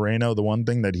Gabriel Moreno, the one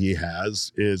thing that he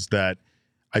has is that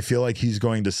I feel like he's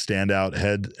going to stand out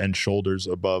head and shoulders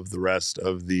above the rest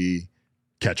of the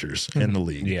catchers in the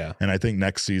league. Yeah. And I think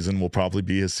next season will probably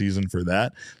be his season for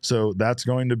that. So that's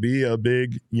going to be a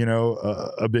big,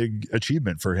 a big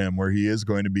achievement for him where he is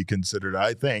going to be considered,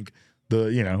 I think,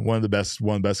 one of the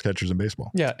best catchers in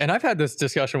baseball. Yeah. And I've had this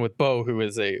discussion with Bo, who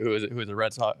is a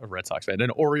Red Sox fan, an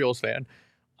Orioles fan,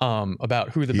 about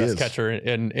who the best catcher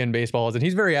in baseball is. And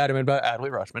he's very adamant about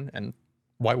Adley Rutschman. And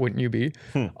why wouldn't you be?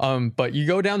 But you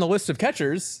go down the list of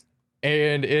catchers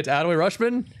and it's Adley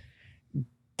Rutschman,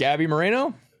 Gabby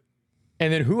Moreno,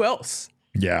 and then who else?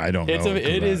 Yeah, I don't know.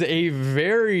 It is a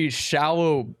very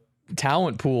shallow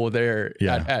talent pool there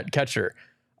at catcher.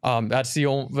 Corbin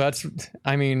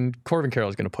Carroll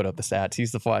is going to put up the stats.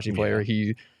 He's the flashy player.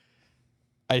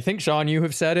 I think, Sean, you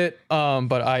have said it,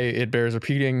 but it bears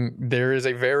repeating. There is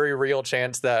a very real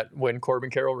chance that when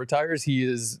Corbin Carroll retires, he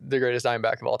is the greatest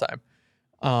Diamondback of all time.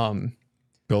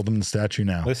 Build him the statue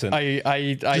now. Listen,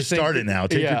 I just start it now.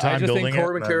 Take your time building it. I think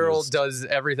Corbin Carroll does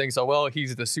everything so well.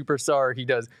 He's the superstar.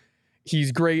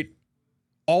 He's great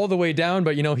all the way down,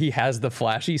 but he has the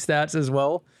flashy stats as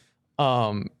well.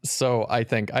 So I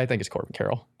think it's Corbin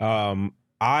Carroll.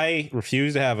 I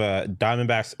refuse to have a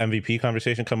Diamondbacks MVP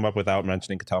conversation come up without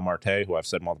mentioning Ketel Marte, who I've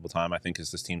said multiple times I think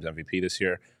is this team's MVP this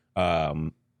year. I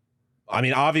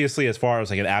mean, obviously, as far as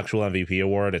like an actual MVP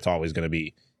award, it's always going to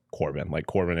be Corbin. Like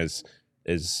Corbin is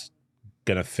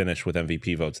going to finish with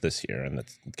MVP votes this year, and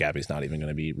Gabby's not even going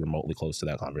to be remotely close to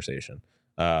that conversation.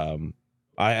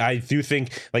 I do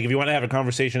think, like, if you want to have a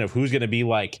conversation of who's going to be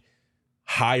like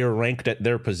higher ranked at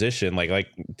their position, like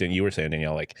you were saying,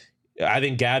 Danielle, like I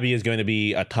think Gabby is going to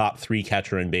be a top 3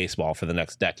 catcher in baseball for the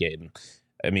next decade.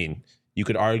 I mean, you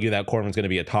could argue that Corbin's going to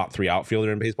be a top 3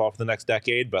 outfielder in baseball for the next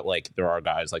decade, but like there are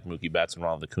guys like Mookie Betts and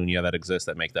Ronald Acuna that exist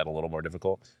that make that a little more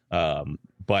difficult.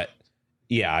 But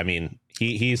yeah, I mean,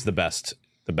 he's the best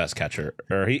catcher,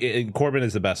 or Corbin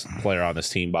is the best player on this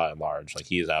team by and large. Like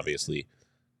he is obviously,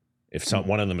 if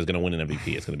one of them is going to win an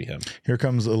MVP, it's going to be him. Here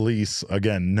comes Elise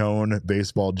again, known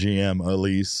baseball GM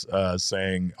Elise,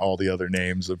 saying all the other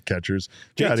names of catchers.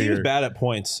 JT is bad at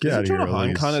points. Isn't Jonah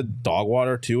Heim kind of dog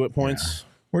water too at points? Yeah.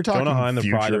 We're talking Jonah Heim, the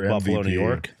pride of Buffalo, New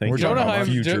York. Jonah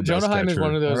Heim is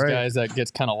one of those guys that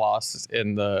gets kind of lost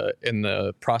in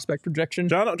the prospect projection.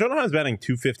 Jonah Heim's batting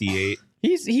 .258.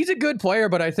 He's a good player,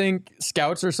 but I think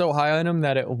scouts are so high on him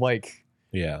that it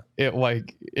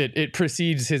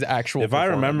precedes his actual. If I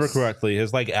remember correctly,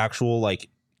 his like actual like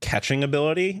catching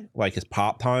ability, like his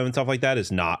pop time and stuff like that, is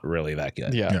not really that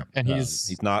good. Yeah. And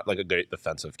he's not like a great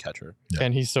defensive catcher. Yeah.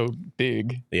 And he's so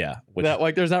big. Yeah, that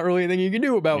like there's not really anything you can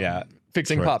do about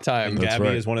fixing pop time. And Gabby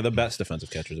is one of the best defensive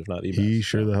catchers, if not the best. He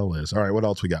sure the hell is. All right, what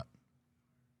else we got?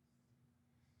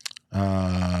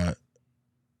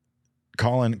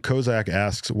 Colin Kozak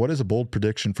asks, what is a bold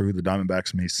prediction for who the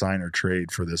Diamondbacks may sign or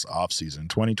trade for this offseason?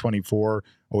 2024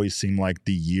 always seemed like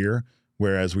the year,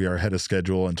 whereas we are ahead of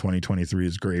schedule and 2023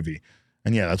 is gravy.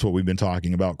 And yeah, that's what we've been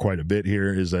talking about quite a bit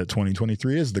here, is that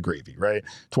 2023 is the gravy, right?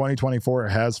 2024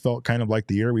 has felt kind of like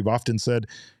the year. We've often said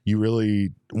you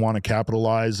really want to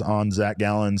capitalize on Zach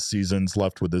Gallen's seasons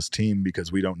left with this team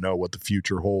because we don't know what the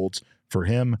future holds for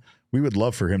him. We would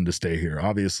love for him to stay here.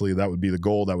 Obviously, that would be the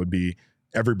goal. That would be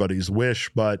everybody's wish,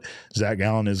 but Zach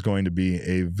Gallen is going to be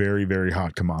a very, very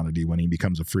hot commodity when he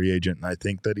becomes a free agent. And I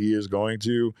think that he is going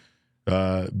to,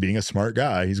 being a smart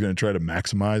guy, he's going to try to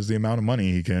maximize the amount of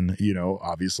money he can,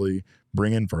 obviously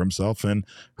bring in for himself. And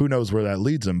who knows where that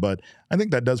leads him. But I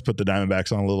think that does put the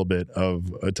Diamondbacks on a little bit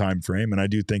of a time frame. And I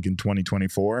do think in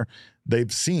 2024,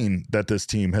 they've seen that this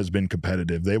team has been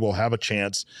competitive. They will have a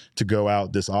chance to go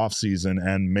out this offseason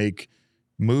and make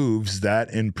moves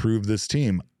that improve this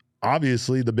team.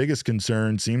 Obviously, the biggest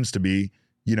concern seems to be,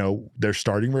 their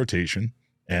starting rotation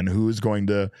and who is going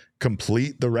to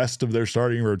complete the rest of their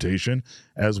starting rotation,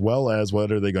 as well as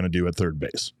what are they going to do at third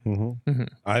base.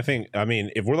 I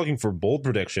mean, if we're looking for bold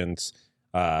predictions,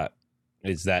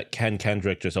 is that Ken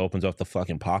Kendrick just opens up the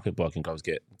fucking pocketbook and goes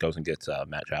and gets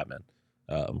Matt Chapman.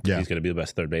 He's going to be the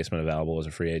best third baseman available as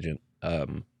a free agent.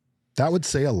 That would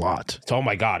say a lot. Oh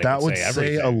my God. That would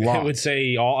say a lot. I would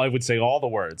say all the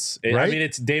words. Right? I mean,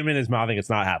 it's Damon is mouthing. It's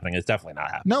not happening. It's definitely not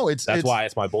happening. No, that's why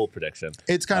it's my bold prediction.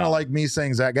 It's kind of like me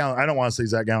saying Zach Gallen. I don't want to say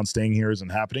Zach Gallen staying here isn't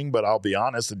happening, but I'll be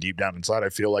honest, and deep down inside, I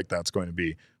feel like that's going to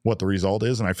be what the result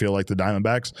is. And I feel like the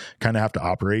Diamondbacks kind of have to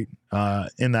operate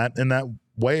in that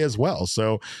way as well.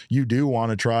 So you do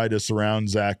want to try to surround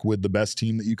Zach with the best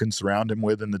team that you can surround him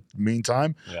with in the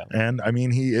meantime. Yeah. And I mean,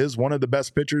 he is one of the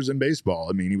best pitchers in baseball.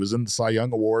 I mean, he was in the Cy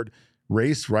Young Award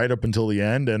race right up until the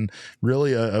end, and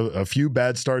really a few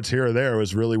bad starts here or there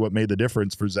was really what made the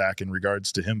difference for Zach in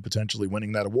regards to him potentially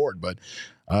winning that award. But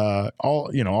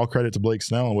all credit to Blake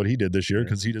Snell and what he did this year,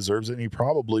 because he deserves it, and he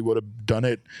probably would have done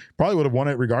it, probably would have won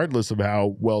it regardless of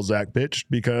how well Zach pitched,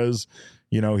 because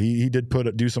he did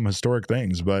do some historic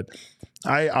things. But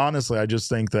I just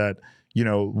think that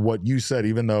what you said,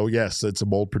 even though, yes, it's a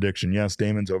bold prediction. Yes,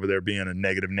 Damon's over there being a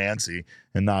negative Nancy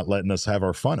and not letting us have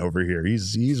our fun over here.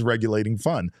 He's regulating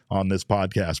fun on this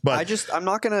podcast. But I'm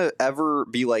not going to ever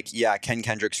be like, yeah, Ken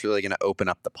Kendrick's really going to open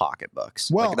up the pocketbooks.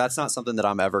 Well, that's not something that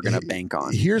I'm ever going to bank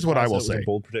on. Here's what I will say.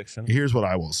 Bold prediction. Here's what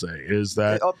I will say is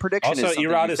that prediction also, is something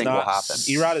Erod you is think will happen.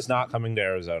 Erod is not coming to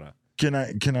Arizona.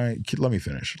 Let me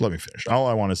finish. All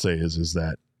I want to say is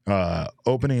that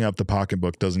opening up the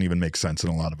pocketbook doesn't even make sense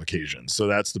on a lot of occasions. So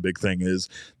that's the big thing, is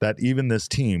that even this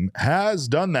team has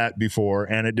done that before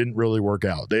and it didn't really work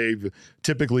out. They've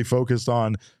typically focused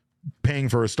on paying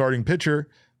for a starting pitcher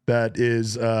that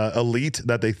is elite,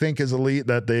 that they think is elite,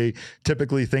 that they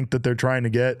typically think that they're trying to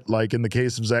get, like in the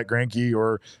case of Zach Greinke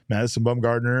or Madison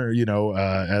Bumgarner,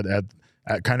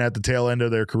 at kind of at the tail end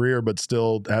of their career, but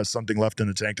still has something left in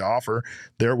the tank to offer.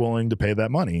 They're willing to pay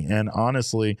that money. And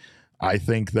honestly, I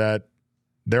think that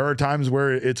there are times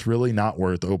where it's really not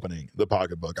worth opening the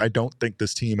pocketbook. I don't think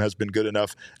this team has been good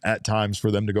enough at times for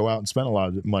them to go out and spend a lot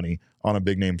of money on a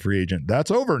big name free agent.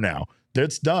 That's over now.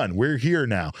 That's done. We're here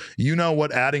now. You know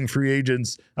what adding free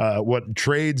agents, what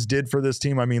trades did for this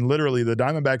team. I mean, literally, the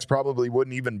Diamondbacks probably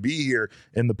wouldn't even be here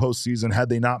in the postseason had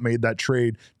they not made that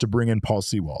trade to bring in Paul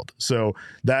Sewald. So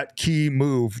that key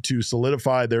move to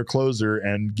solidify their closer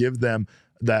and give them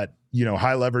that,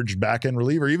 high leverage back end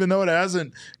reliever, even though it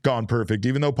hasn't gone perfect,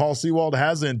 even though Paul Sewald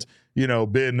hasn't,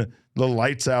 been the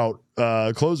lights out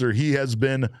closer, he has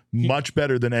been much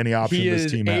better than any option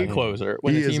this team had. He is a closer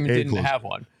when the team didn't have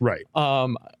one. Right.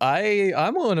 I'm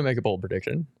willing to make a bold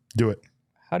prediction. Do it.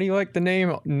 How do you like the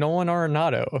name Nolan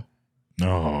Arenado?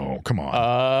 No, come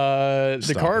on.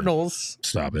 The Cardinals.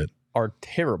 Stop it. Are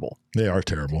terrible. They are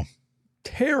terrible.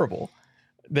 Terrible.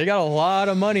 They got a lot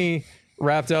of money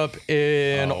wrapped up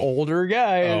in older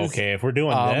guys. Okay, if we're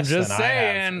doing I'm this, just then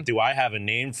saying. Do I have a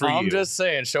name for you? I'm just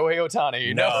saying, Shohei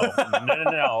Ohtani.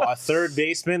 No. A third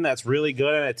baseman that's really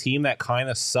good at a team that kind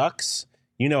of sucks.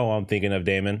 You know who I'm thinking of,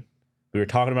 Damon. We were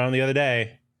talking about him the other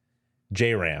day.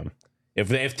 J-Ram.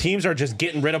 If teams are just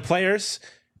getting rid of players,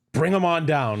 bring them on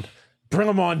down. Bring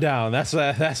them on down.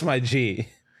 That's my G.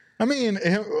 I mean,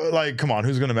 come on,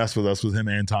 who's going to mess with us with him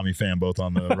and Tommy Pham both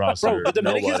on the roster? Bro, the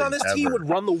Dominicans on this team would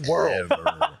run the world.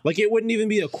 It wouldn't even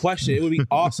be a question. It would be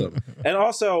awesome. And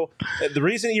also, the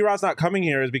reason Erod's not coming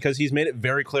here is because he's made it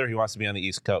very clear he wants to be on the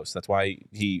East Coast. That's why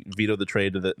he vetoed the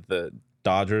trade to the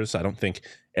Dodgers. I don't think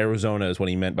Arizona is what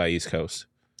he meant by East Coast.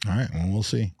 All right, well, we'll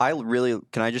see.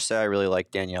 Can I just say I really like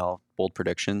Danielle bold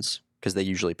predictions. because they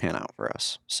usually pan out for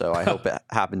us. So I hope it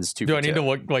happens too. Do I need to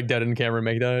look like dead in the camera and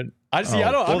make that? I see.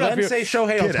 I don't. Well, then say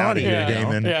Shohei Ohtani.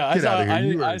 Damon. Yeah, Get out of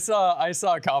here. I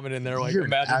saw a comment in there like You're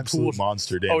imagine an absolute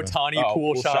monster, Damon. Ohtani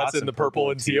pool shots in the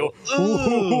purple and teal.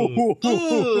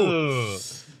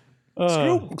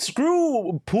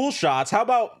 Screw pool shots. How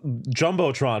about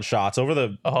jumbotron shots over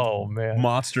the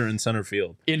monster in center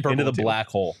field into the black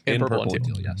hole in purple and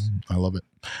teal? Yes, I love it.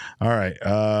 All right,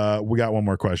 we got one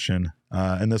more question,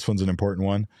 and this one's an important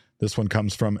one. This one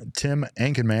comes from Tim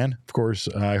Ankenman. Of course,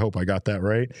 I hope I got that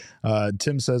right.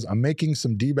 Tim says, I'm making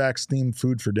some D-backs themed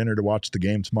food for dinner to watch the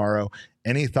game tomorrow.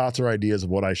 Any thoughts or ideas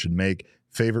of what I should make?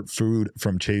 Favorite food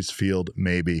from Chase Field,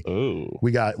 maybe. Ooh.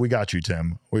 We got you,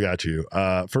 Tim. We got you.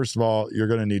 First of all, you're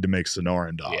going to need to make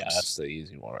Sonoran dogs. Yeah, that's the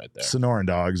easy one right there. Sonoran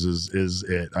dogs is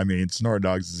it. I mean, Sonoran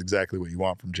dogs is exactly what you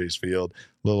want from Chase Field.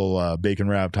 Little bacon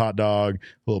wrapped hot dog,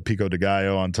 little pico de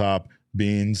gallo on top,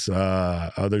 beans,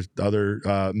 other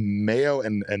mayo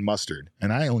and mustard.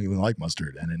 And I don't even like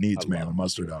mustard, and it needs mayo and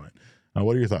mustard on it.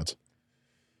 What are your thoughts?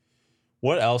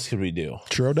 What else could we do?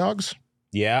 Churro dogs?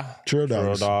 Yeah.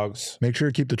 Churro dogs. Make sure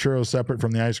to keep the churros separate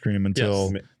from the ice cream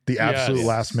until the absolute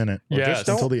last minute. Just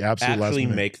until the absolute last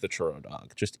minute. Make the churro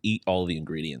dog. Just eat all the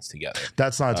ingredients together.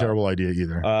 That's not a terrible idea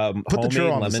either. Put the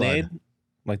churro on lemonade, the side.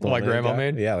 like grandma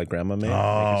made? Yeah, like grandma made.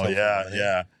 Oh,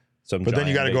 yeah. But then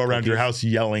you got to go around your house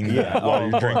yelling while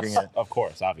you're drinking it. Of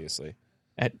course, obviously.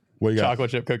 What you got?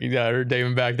 Chocolate chip cookies. Yeah, I heard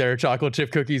David back there. Chocolate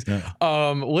chip cookies.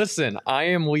 Yeah. Listen, I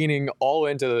am leaning all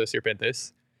into the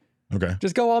Sirpentes. Okay.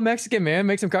 Just go all Mexican, man.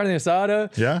 Make some carne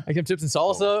asada. Yeah. Make some chips and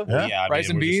salsa. Yeah. Rice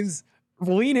and beans.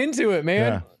 Lean into it,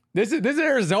 man. Yeah. This is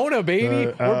Arizona,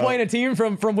 baby. We're playing a team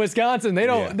from Wisconsin. They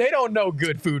don't know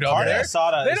good food up there. Carne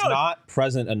asada is not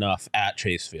present enough at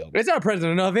Chase Field. It's not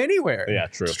present enough anywhere. Yeah,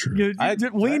 true. It's true.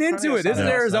 Lean into it. This is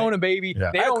Arizona, baby.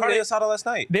 Yeah. They I had don't carne asada last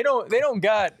night. They don't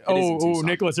got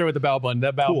Nicholas there with the bao bun.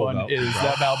 That bao bun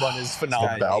is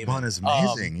phenomenal. The bao bun is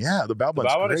amazing. The bao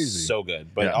bun's crazy. Is so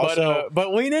good. But also,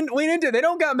 but lean into it. They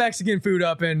don't got Mexican food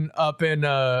up in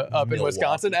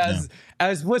Wisconsin as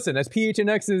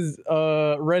PHNX's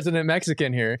resident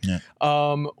Mexican here. Yeah.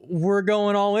 We're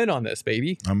going all in on this,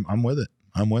 baby. I'm with it.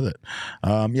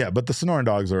 But the Sonoran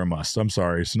dogs are a must. I'm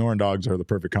sorry. Sonoran dogs are the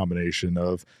perfect combination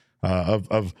of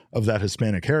that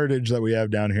Hispanic heritage that we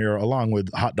have down here, along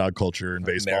with hot dog culture and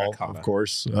baseball, Americana. Of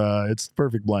course. It's the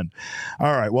perfect blend.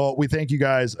 All right. Well, we thank you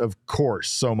guys, of course,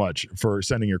 so much for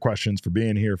sending your questions, for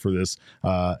being here for this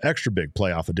extra big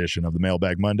playoff edition of the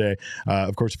Mailbag Monday.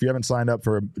 Of course, if you haven't signed up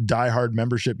for a Die Hard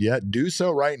membership yet, do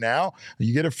so right now.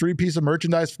 You get a free piece of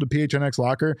merchandise for the PHNX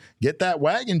locker. Get that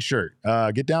wagon shirt.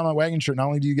 Get down on wagon shirt. Not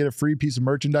only do you get a free piece of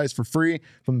merchandise for free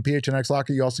from the PHNX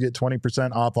locker, you also get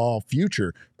 20% off all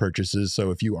future purchases. So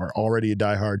if you are already a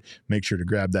diehard, make sure to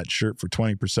grab that shirt for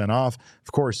 20% off.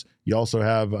 Of course, you also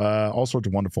have all sorts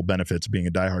of wonderful benefits being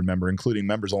a diehard member, including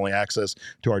members-only access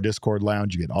to our Discord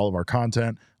lounge. You get all of our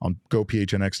content on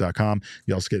gophnx.com.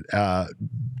 You also get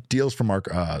deals from our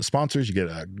sponsors. You get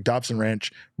a Dobson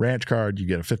Ranch card. You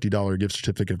get a $50 gift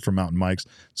certificate from Mountain Mike's.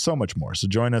 So much more. So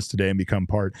join us today and become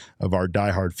part of our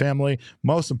diehard family.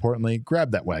 Most importantly,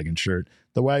 grab that wagon shirt.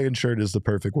 The wagon shirt is the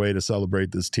perfect way to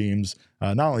celebrate this team's,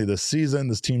 not only this season,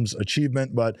 this team's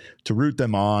achievement, but to root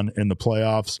them on in the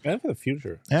playoffs. And for the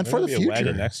future. And for the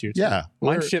future. Next year, too. Yeah.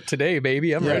 Mine shipped today,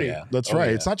 baby. I'm ready. Yeah. That's right.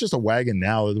 Yeah. It's not just a wagon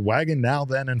now. The wagon now,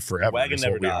 then, and forever. Wagon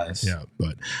never dies. Yeah.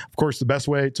 But, of course, the best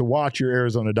way to watch your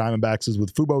Arizona Diamondbacks is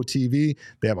with Fubo TV.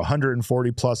 They have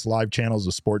 140-plus live channels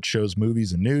of sports shows,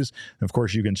 movies, and news. And, of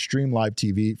course, you can stream live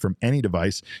TV from any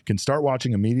device. You can start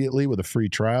watching immediately with a free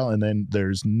trial, and then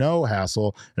there's no hassle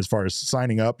as far as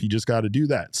signing up. You just got to do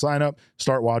that. Sign up,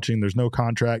 start watching. There's no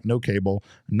contract, no cable,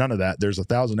 none of that. There's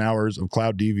 1,000 hours of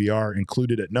cloud DVR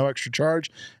included at no extra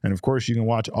charge. And of course, you can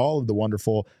watch all of the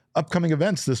wonderful upcoming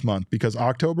events this month, because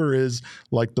October is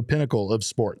like the pinnacle of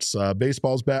sports.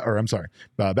 Basketball's back,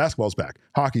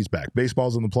 hockey's back,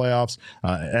 baseball's in the playoffs,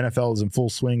 NFL is in full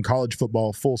swing, college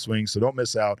football full swing. So don't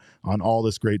miss out on all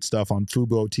this great stuff on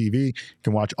Fubo TV. You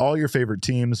can watch all your favorite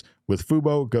teams with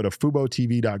Fubo. Go to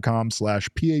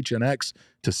FuboTV.com/PHNX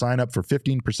to sign up for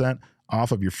 15%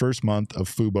 off of your first month of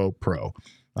Fubo Pro.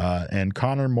 And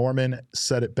Connor Mormon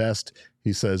said it best.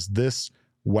 He says, this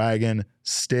wagon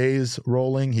stays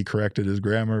rolling. He corrected his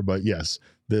grammar, but yes,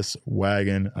 this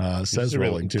wagon says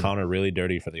rolling too. Connor really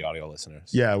dirty for the audio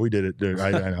listeners. Yeah, we did it. I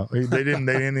know they didn't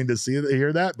need to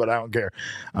hear that, but I don't care.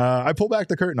 I pull back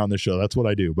the curtain on this show. That's what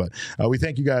I do. But we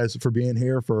thank you guys for being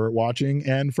here, for watching,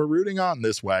 and for rooting on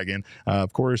this wagon.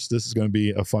 Of course, this is going to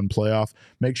be a fun playoff.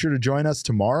 Make sure to join us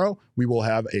tomorrow. We will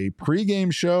have a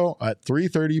pregame show at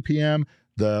 3:30 p.m.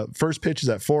 The first pitch is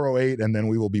at 4:08, and then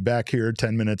we will be back here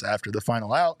 10 minutes after the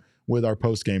final out with our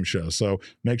post-game show. So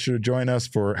make sure to join us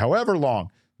for however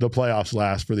long the playoffs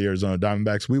last for the Arizona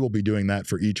Diamondbacks. We will be doing that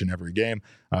for each and every game.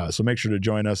 So make sure to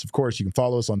join us. Of course, you can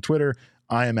follow us on Twitter.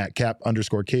 I am at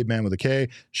cap_caveman with a K.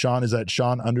 Sean is at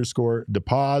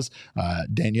Sean_DePaz.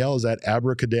 Danielle is at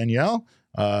Abracadanielle.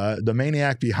 The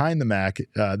maniac behind the Mac,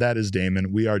 that is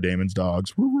Damon. We are Damon's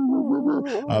dogs.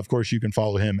 Of course, you can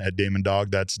follow him at Damon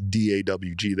Dog. That's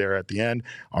DAWG there at the end.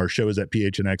 Our show is at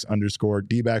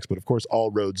PHNX_DBacks, but of course,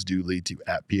 all roads do lead to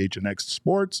at PHNX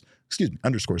Sports,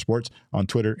 _sports on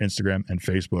Twitter, Instagram, and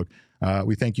Facebook.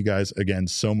 We thank you guys again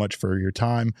so much for your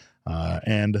time.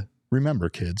 And remember,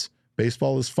 kids,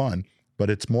 baseball is fun, but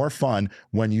it's more fun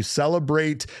when you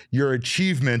celebrate your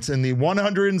achievements in the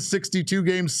 162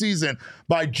 game season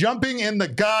by jumping in the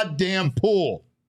goddamn pool.